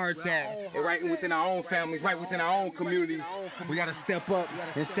own hearts at, and right within our own families, right within our own communities, we got to step up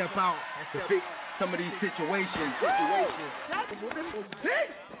and step out to fix some of these situations.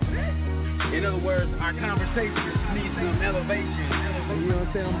 In other words, our conversations need some elevation. You know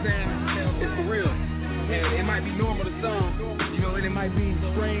what I'm saying? It's for real. And it might be normal to some, and it might be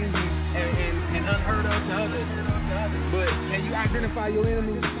strange and unheard of to others. But can you identify your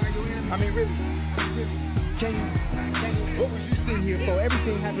enemy? I mean, really? Can you? What was you sitting here for?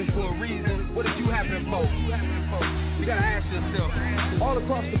 Everything happens for a reason. What did you happen for? You gotta ask yourself. All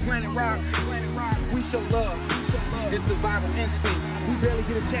across the planet rock, we show love. It's survival instinct. We barely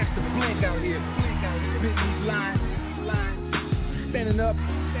get a chance to blink out here. Spitting these lines, standing up,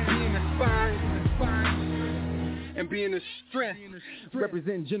 being the spine, and being the strength,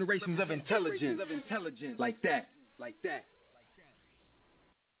 representing generations of intelligence, like that.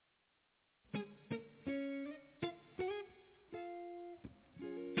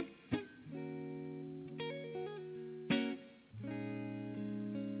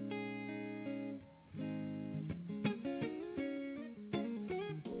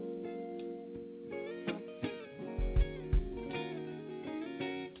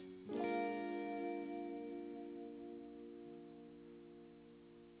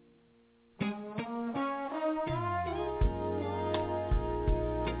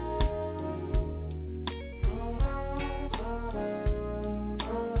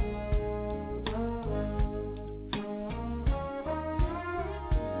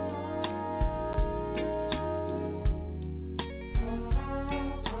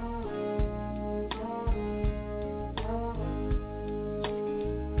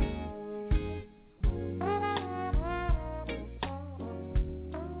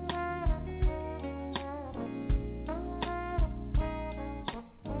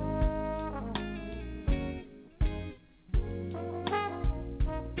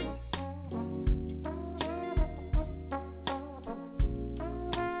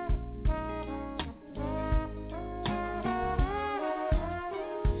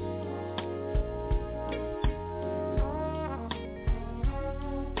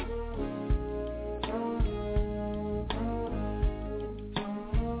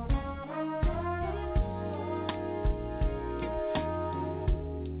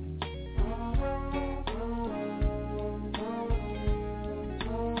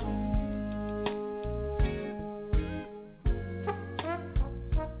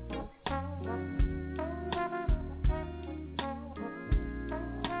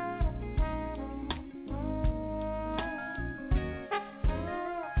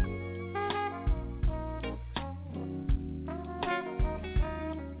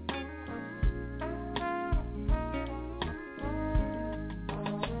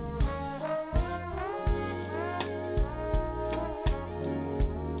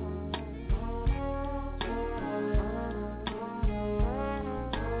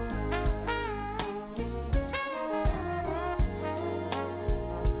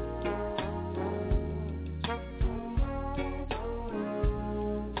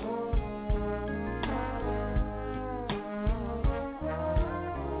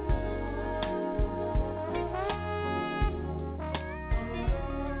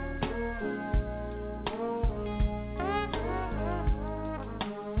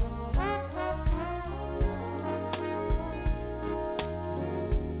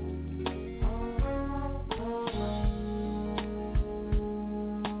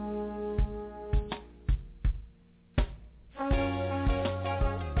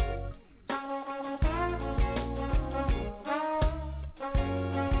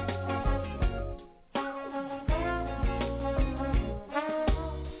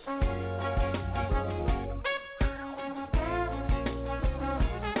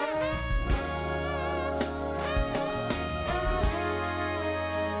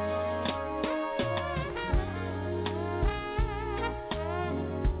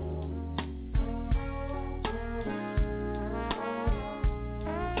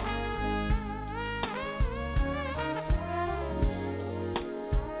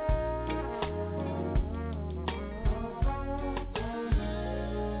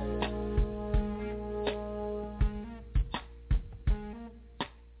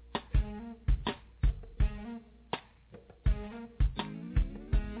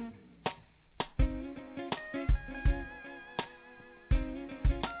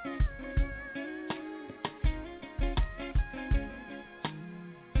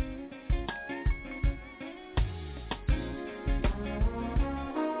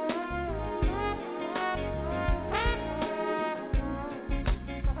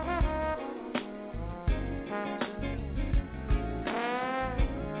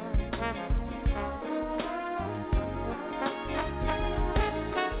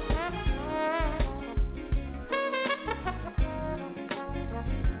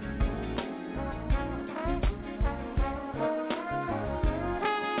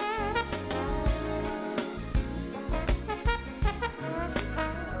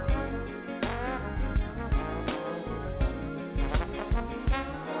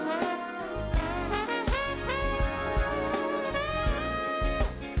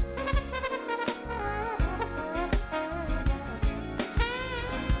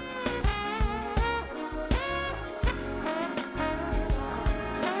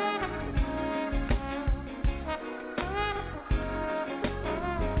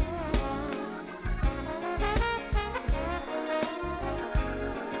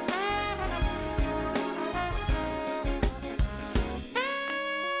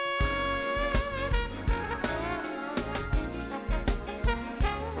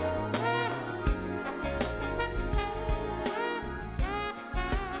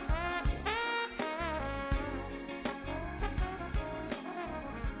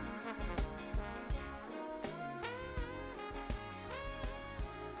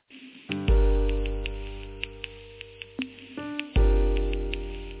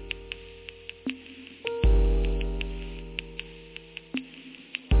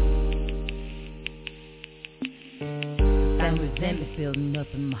 building up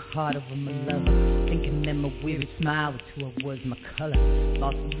in my heart over my lover. Thinking that my weary smile was who I was, my color.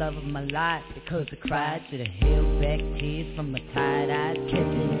 Lost the love of my life because I cried. Should've held back tears from my tired eyes, kept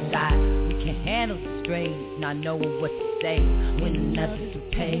it inside. We can't handle the strain, not knowing what to say. When another's in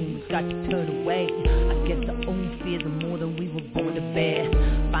pain, we start to turn away. I guess our own fears are more than we were born to bear.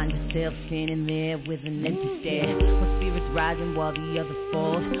 Find yourself standing there with an empty stare. One spirit's rising while the other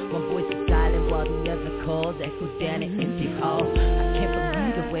falls. One voice is silent while the other calls. Echoes down an empty hall. I can't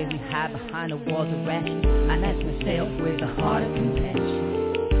believe the way we hide behind the walls of rations. I ask myself, where's the heart of compassion?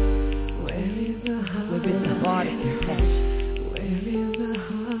 Where is the heart of compassion? Where is the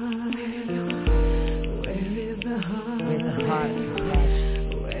heart? Where is the heart? Where's the heart of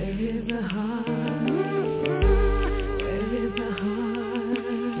compassion? Where is the heart? Where is the heart?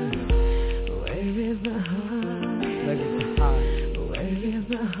 Where is the heart? Where is the heart? Where is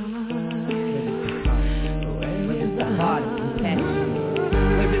the heart? Where is the heart of compassion?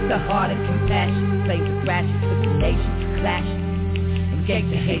 Where is the heart of compassion? Plays the crashes, put the nations to clashes. Engage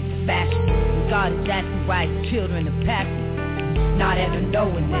the hate to fashion. And God is asking why his children are passing, not ever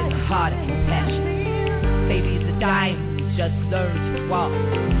knowing there's a heart of compassion. Babies are dying when they just learn to walk.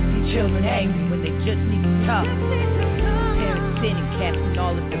 See children angry when they just need to talk. Parents sitting, casting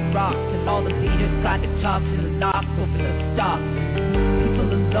all of their rocks, and all the leaders try to talk to the lock over the stocks.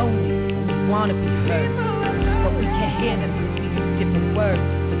 People are lonely and we wanna be heard, but we can't hear them because we use different words.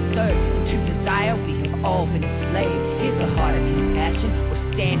 But serve to desire, we have all been enslaved. Here's the heart of compassion,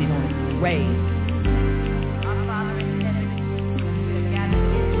 we're standing on its grave.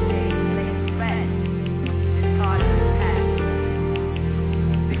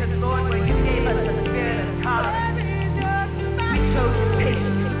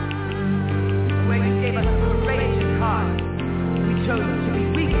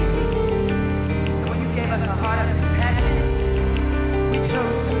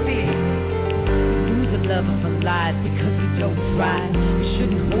 Because we don't thrive, we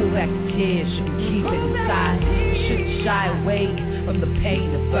shouldn't hold back the tears, shouldn't keep it inside. We shouldn't shy away from the pain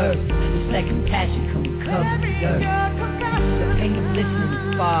of birth. Just let compassion come and cover the earth. The pain of listening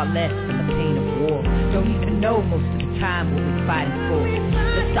is far less than the pain of war. Don't even know most of the time what we're fighting for.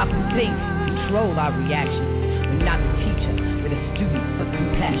 Let's stop and think, control our reactions. We're not the teacher, we're the student of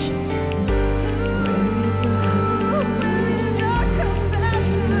compassion.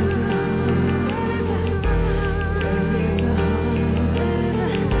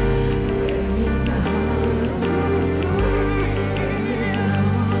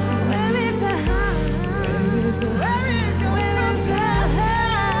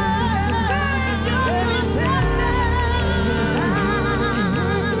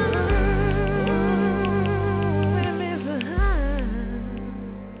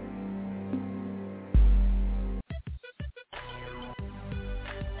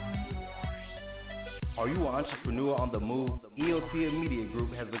 Are you an entrepreneur on the move? EOTMRadio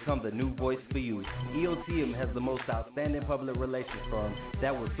Group has become the new voice for you. EOTM has the most outstanding public relations firm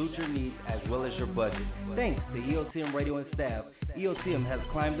that will suit your needs as well as your budget. Thanks to EOTM Radio and staff, EOTM has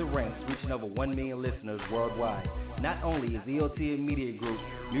climbed the ranks, reaching over 1 million listeners worldwide. Not only is EOTMRadio Group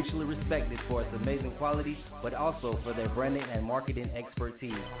mutually respected for its amazing quality, but also for their branding and marketing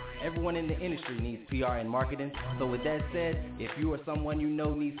expertise. Everyone in the industry needs PR and marketing, so with that said, if you or someone you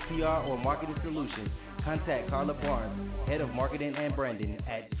know needs PR or marketing solutions, contact Carla Barnes, Head of Marketing and Branding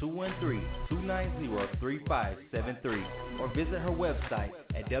at 213-290-3573 or visit her website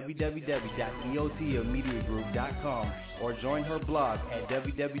at www.eotmmediagroup.com or join her blog at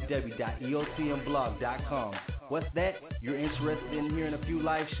www.eotmblog.com. What's that? You're interested in hearing a few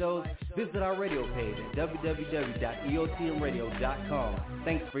live shows? Visit our radio page at www.eotmradio.com.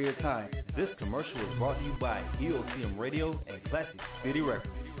 Thanks for your time. This commercial is brought to you by EOTM Radio and Classic City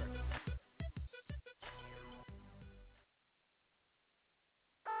Records.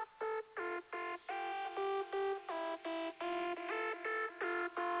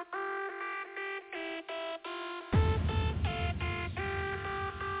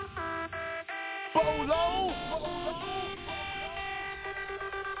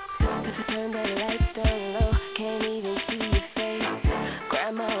 Turn the lights down low, can't even see your face.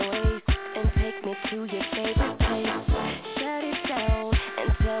 Grab my waist and take me to your favorite place. Shut it down and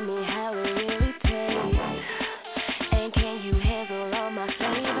tell me how it really tastes. And can you handle all my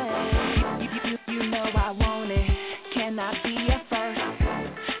flavors? You know I want it. Can I be your first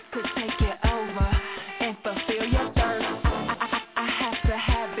to take it over and fulfill your thirst? I have to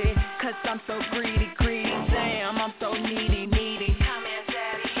have it, 'cause I'm so greedy. Damn, I'm so needy.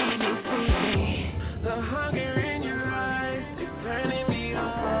 The hunger in your eyes is turning me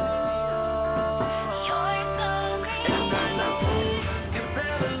on. You're so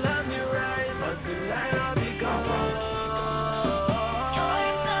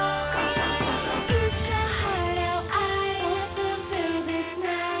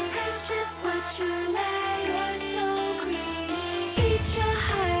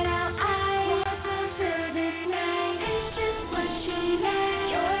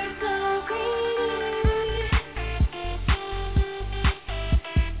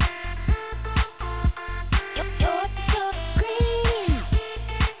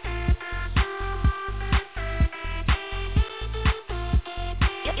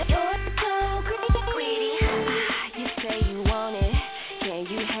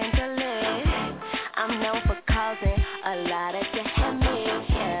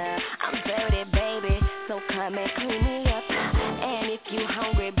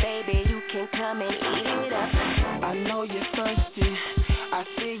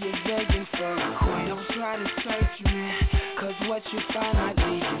you find might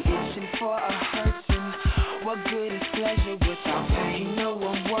leave you itching for a hurting. What good is pleasure without pain? You know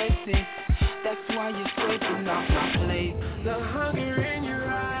I'm worth it. That's why you're scraping off my plate. The hunger in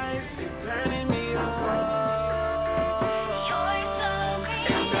your eyes is turning me on.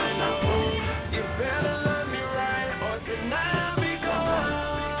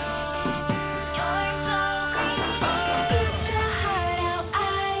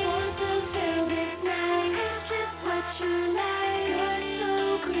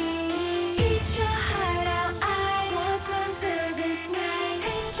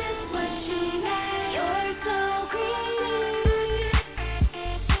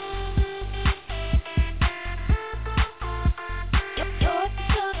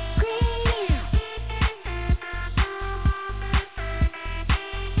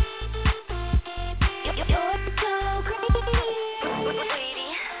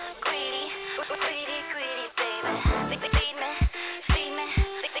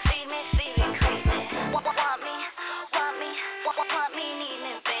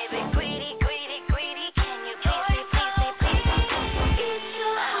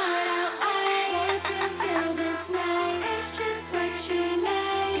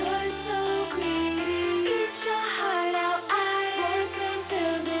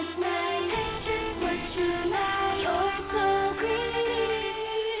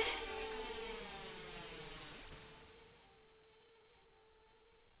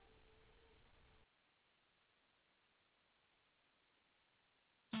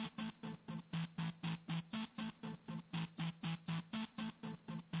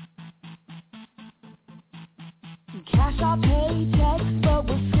 Cash our paychecks, but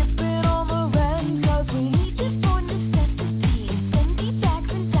we're skipping on the rent, 'cause we need it for necessities, empty bags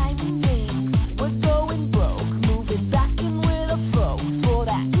and diamond rings. We're going broke, moving back in with a flow. For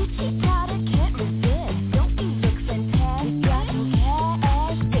that Gucci Prada can't resist, don't we look fantastic? Got no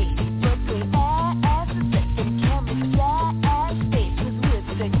cash, baby, but we ass and can we flash, baby, 'cause we're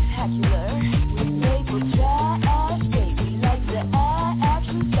spectacular. We made for trash, baby, like the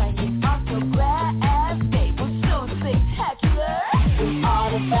action signing autograph.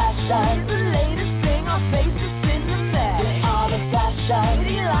 Fashion, the latest thing, our faces in the mag. All the fashion,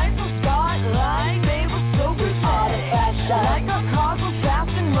 city lights on spotlight, babe, we're so good. All the fashion, like our cars will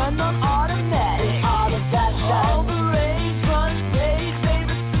fast and run on automatic. All the fashion, all the rage, run page,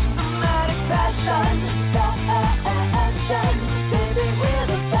 baby, systematic fashion. Fashion, baby, we're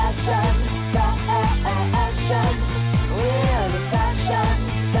the fashion. Fashion, we're the fashion.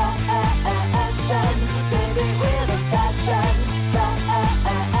 Fashion, baby, we're the fashion.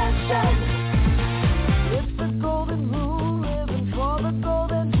 It's the golden rule, living for the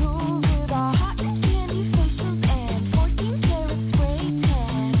golden jewels, with our hot and candy facials and 14 karat spray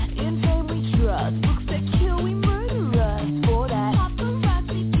tan. In fame we trust, books that kill, we murder us. For that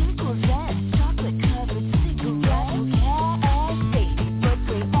paparazzi pink Corvette, chocolate covered cigarettes. Cash, baby, but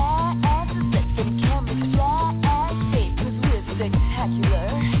great asses that can camouflage, baby, 'cause we're spectacular.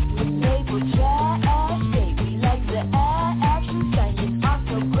 We're made for trash, baby, like the action signing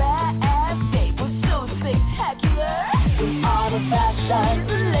autograph. All the fashion,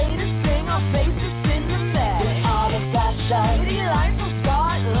 the latest thing, our faces in the mag. All the fashion, city lights on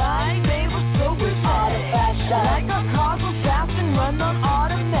spotlight, babe, we're so good. All the fashion, like our cars will fast and run on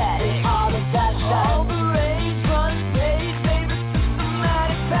automatic. All the fashion, all the rage, run page, baby,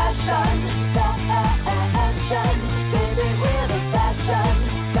 systematic fashion. Fashion, baby, we're the fashion.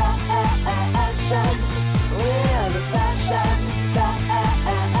 Fashion, we're the fashion.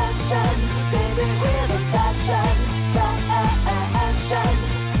 Fashion, baby, we're the fashion.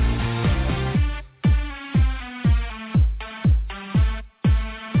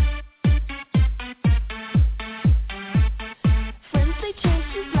 Friends say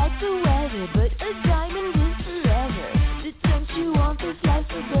change is like the weather, but a diamond is forever. But don't you want this life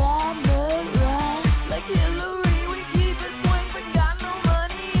to glamorous? Like Hillary, we keep it swing, but got no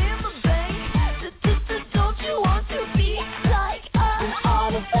money in the bank. Don't you want to be like us? All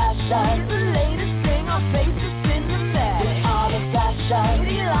the fashion, the latest thing, our faces in the mag. All the fashion,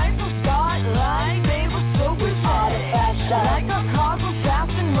 city lights on spotlight, babe, we're so good. All the fashion, like our cars will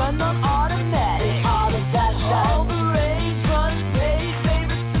fast and run on automatic. All the fashion, all the rage, run page,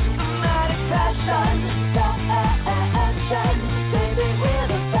 baby, systematic fashion. Fashion, baby, we're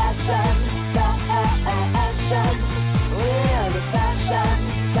the fashion. Fashion, we're the fashion.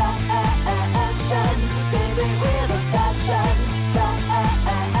 Fashion, baby, we're the fashion.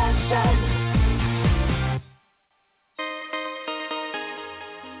 Fashion.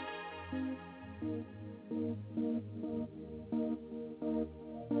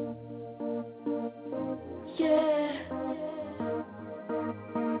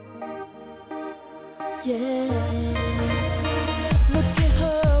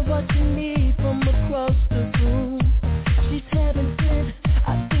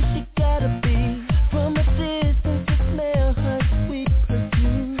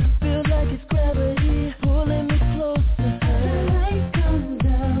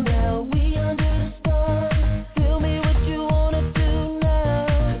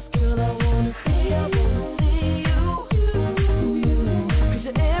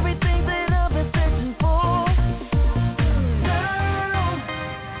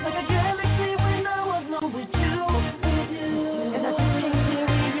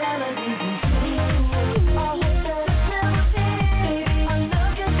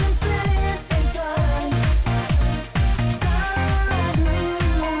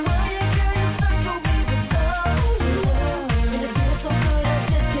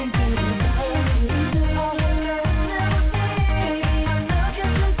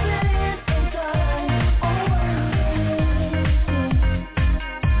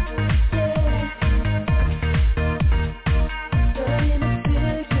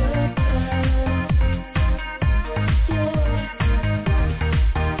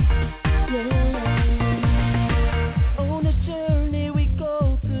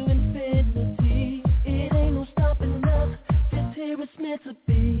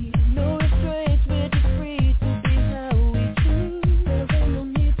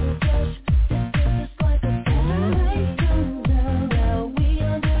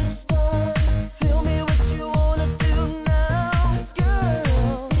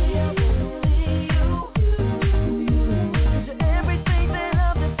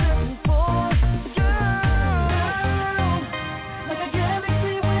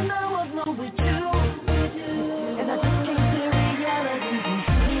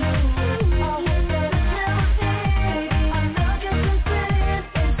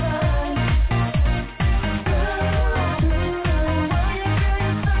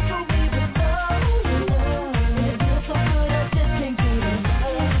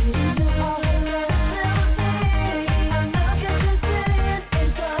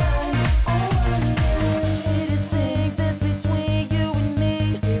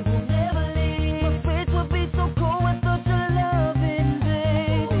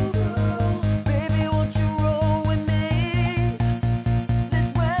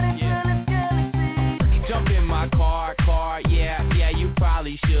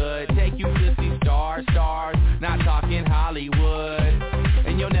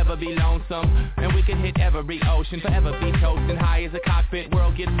 every ocean, forever be coasting high as a cockpit.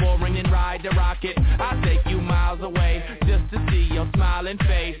 World gets boring and ride the rocket. I'll take you miles away just to see your smiling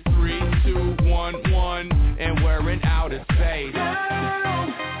face. 3, 2, 1, 1, and we're in outer space.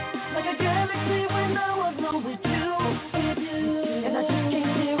 Down, like a galaxy when I was alone with you. And I just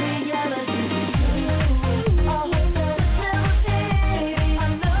can't see reality.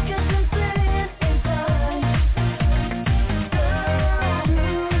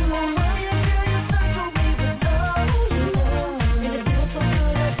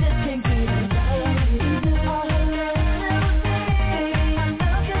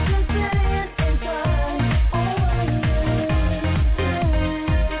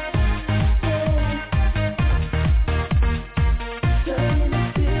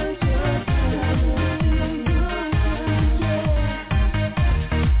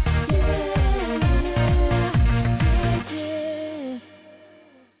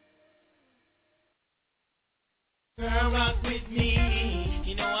 Girl, rock with me.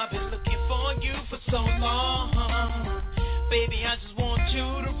 You know I've been looking for you for so long. Baby, I just want you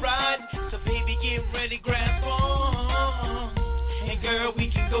to ride. So baby, get ready, grab on. And girl,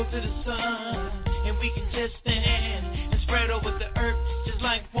 we can go to the sun. And we can just stand and spread over the earth just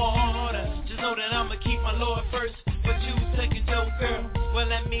like water. Just know that I'ma keep my Lord first. But you second though, girl. Well,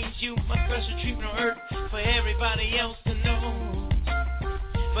 that means you my special treatment on earth for everybody else to know.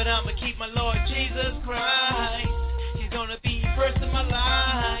 But I'ma keep my Lord Jesus Christ. He's gonna be first in my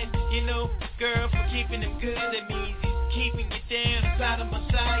life. You know, girl, for keeping him good, that means he's keeping you down inside of my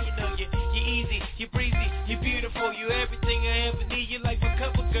side. You know, you're easy, you're breezy, you're beautiful, you're everything I ever need. You're like my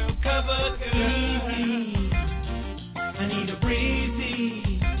cover girl, cover girl. Easy, I need a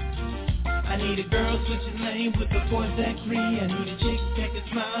breezy. I need a girl switching lanes with the boys that agree. I need a chick that can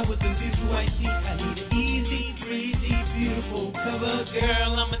smile with the beautiful white teeth. I need an easy, breezy, beautiful cover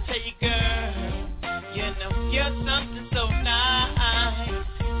girl. I'ma tell you, girl, you know you're something so nice.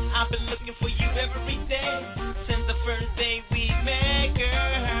 I've been looking for you every day since the first day we met,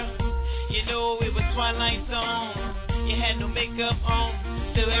 girl. You know it was Twilight Zone. You had no makeup on,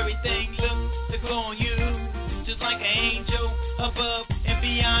 still everything looked to glow on you, just like an angel above and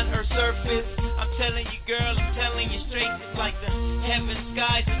beyond her surface. I'm telling you, girl, I'm telling you straight, it's like the heaven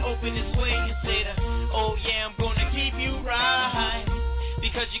skies and open its way and say that, oh yeah, I'm gonna keep you right,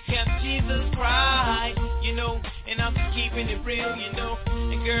 because you kept Jesus Christ, you know, and I'm just keeping it real, you know,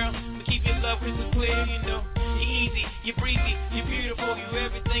 and girl, I'm keep your love crystal clear, you know, you're easy, you're breezy, you're beautiful, you're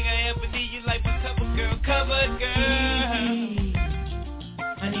everything I ever need, you like my cover girl, cover girl.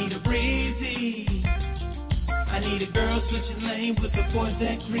 I need a breezy. I need a girl switching lanes with the boys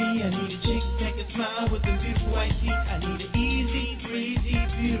that agree. I need a chick that can smile with the beautiful white teeth. I need an easy, breezy,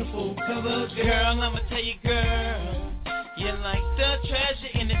 beautiful cover girl. I'ma tell you, girl, you're like the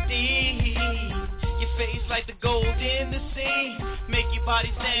treasure in the sea. Your face like the gold in the sea. Make your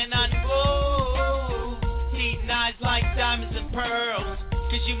body stand on the glow. Heat eyes like diamonds and pearls.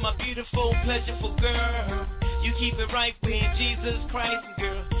 Cause you my beautiful, pleasureful girl. You keep it right with Jesus Christ, and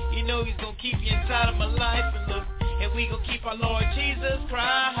girl, you know he's gonna keep you inside of my life, and look, and we gonna keep our Lord Jesus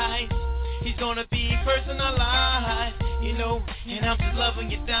Christ. He's gonna be first in our life, you know, and I'm just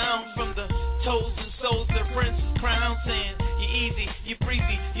loving you down from the toes and soles to the princess crown, saying you're easy, you're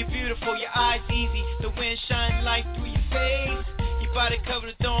breezy, you're beautiful, your eyes easy, the wind shine light through your face, your body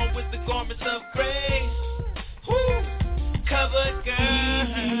covered adorned with the garments of grace. Woo! Covered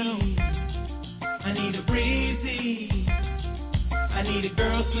girl. I need a breezy. I need a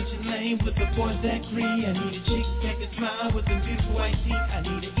girl switching lanes with the boys that agree. I need a chick that can smile with the beautiful white teeth. I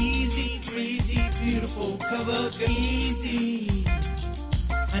need an easy, breezy, beautiful cover girl. Easy.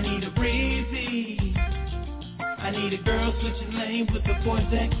 I need a breezy. I need a girl switching lanes with the boys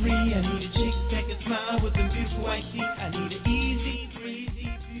that agree. I need a chick that can smile with the beautiful white teeth. I need an easy,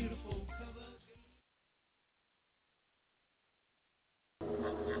 breezy, beautiful cover girl.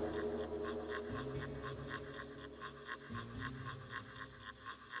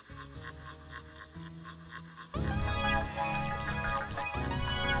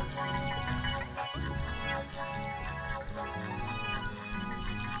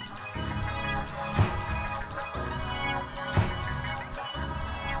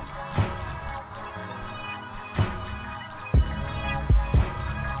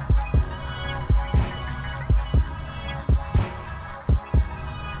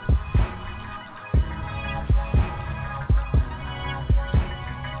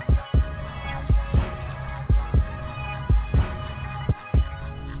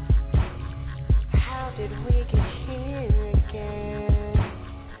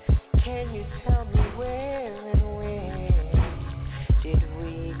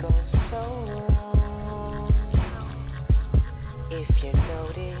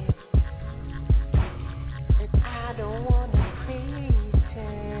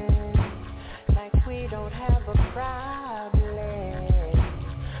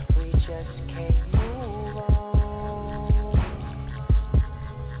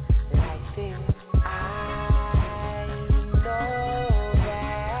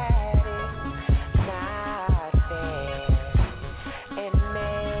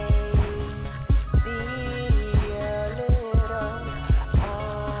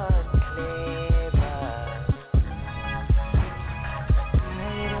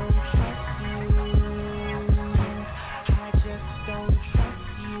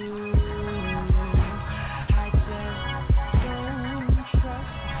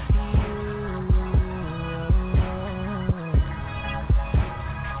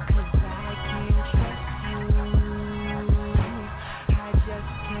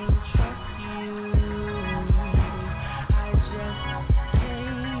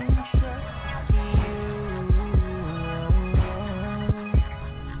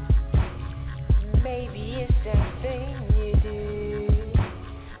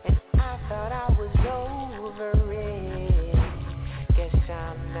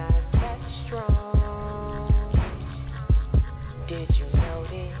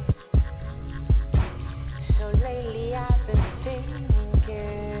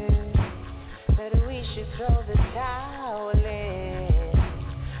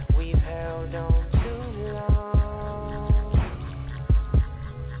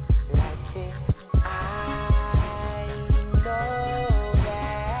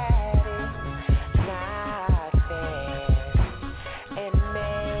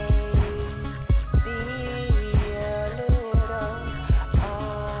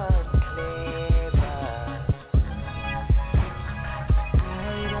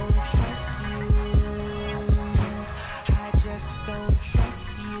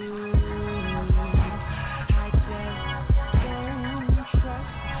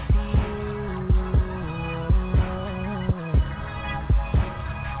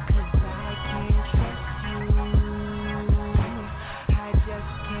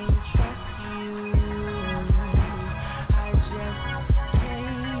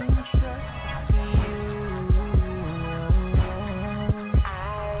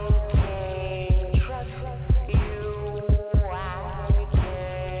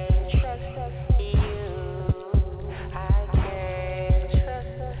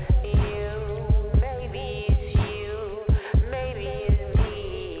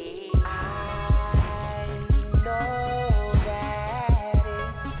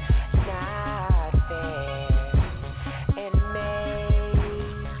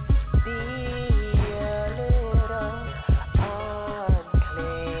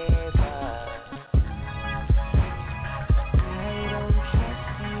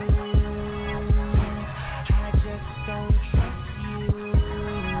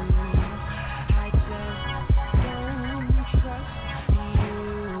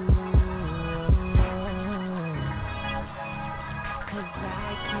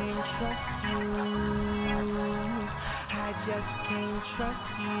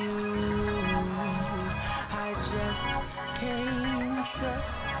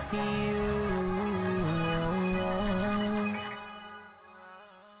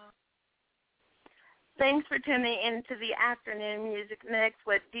 Thanks for tuning in to the afternoon music mix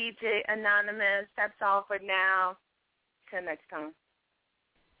with DJ Anonymous. That's all for now. Till next time.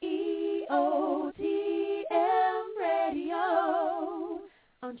 EOTM Radio.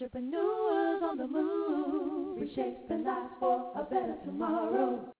 Entrepreneurs on the move, reshaping lives for a better tomorrow.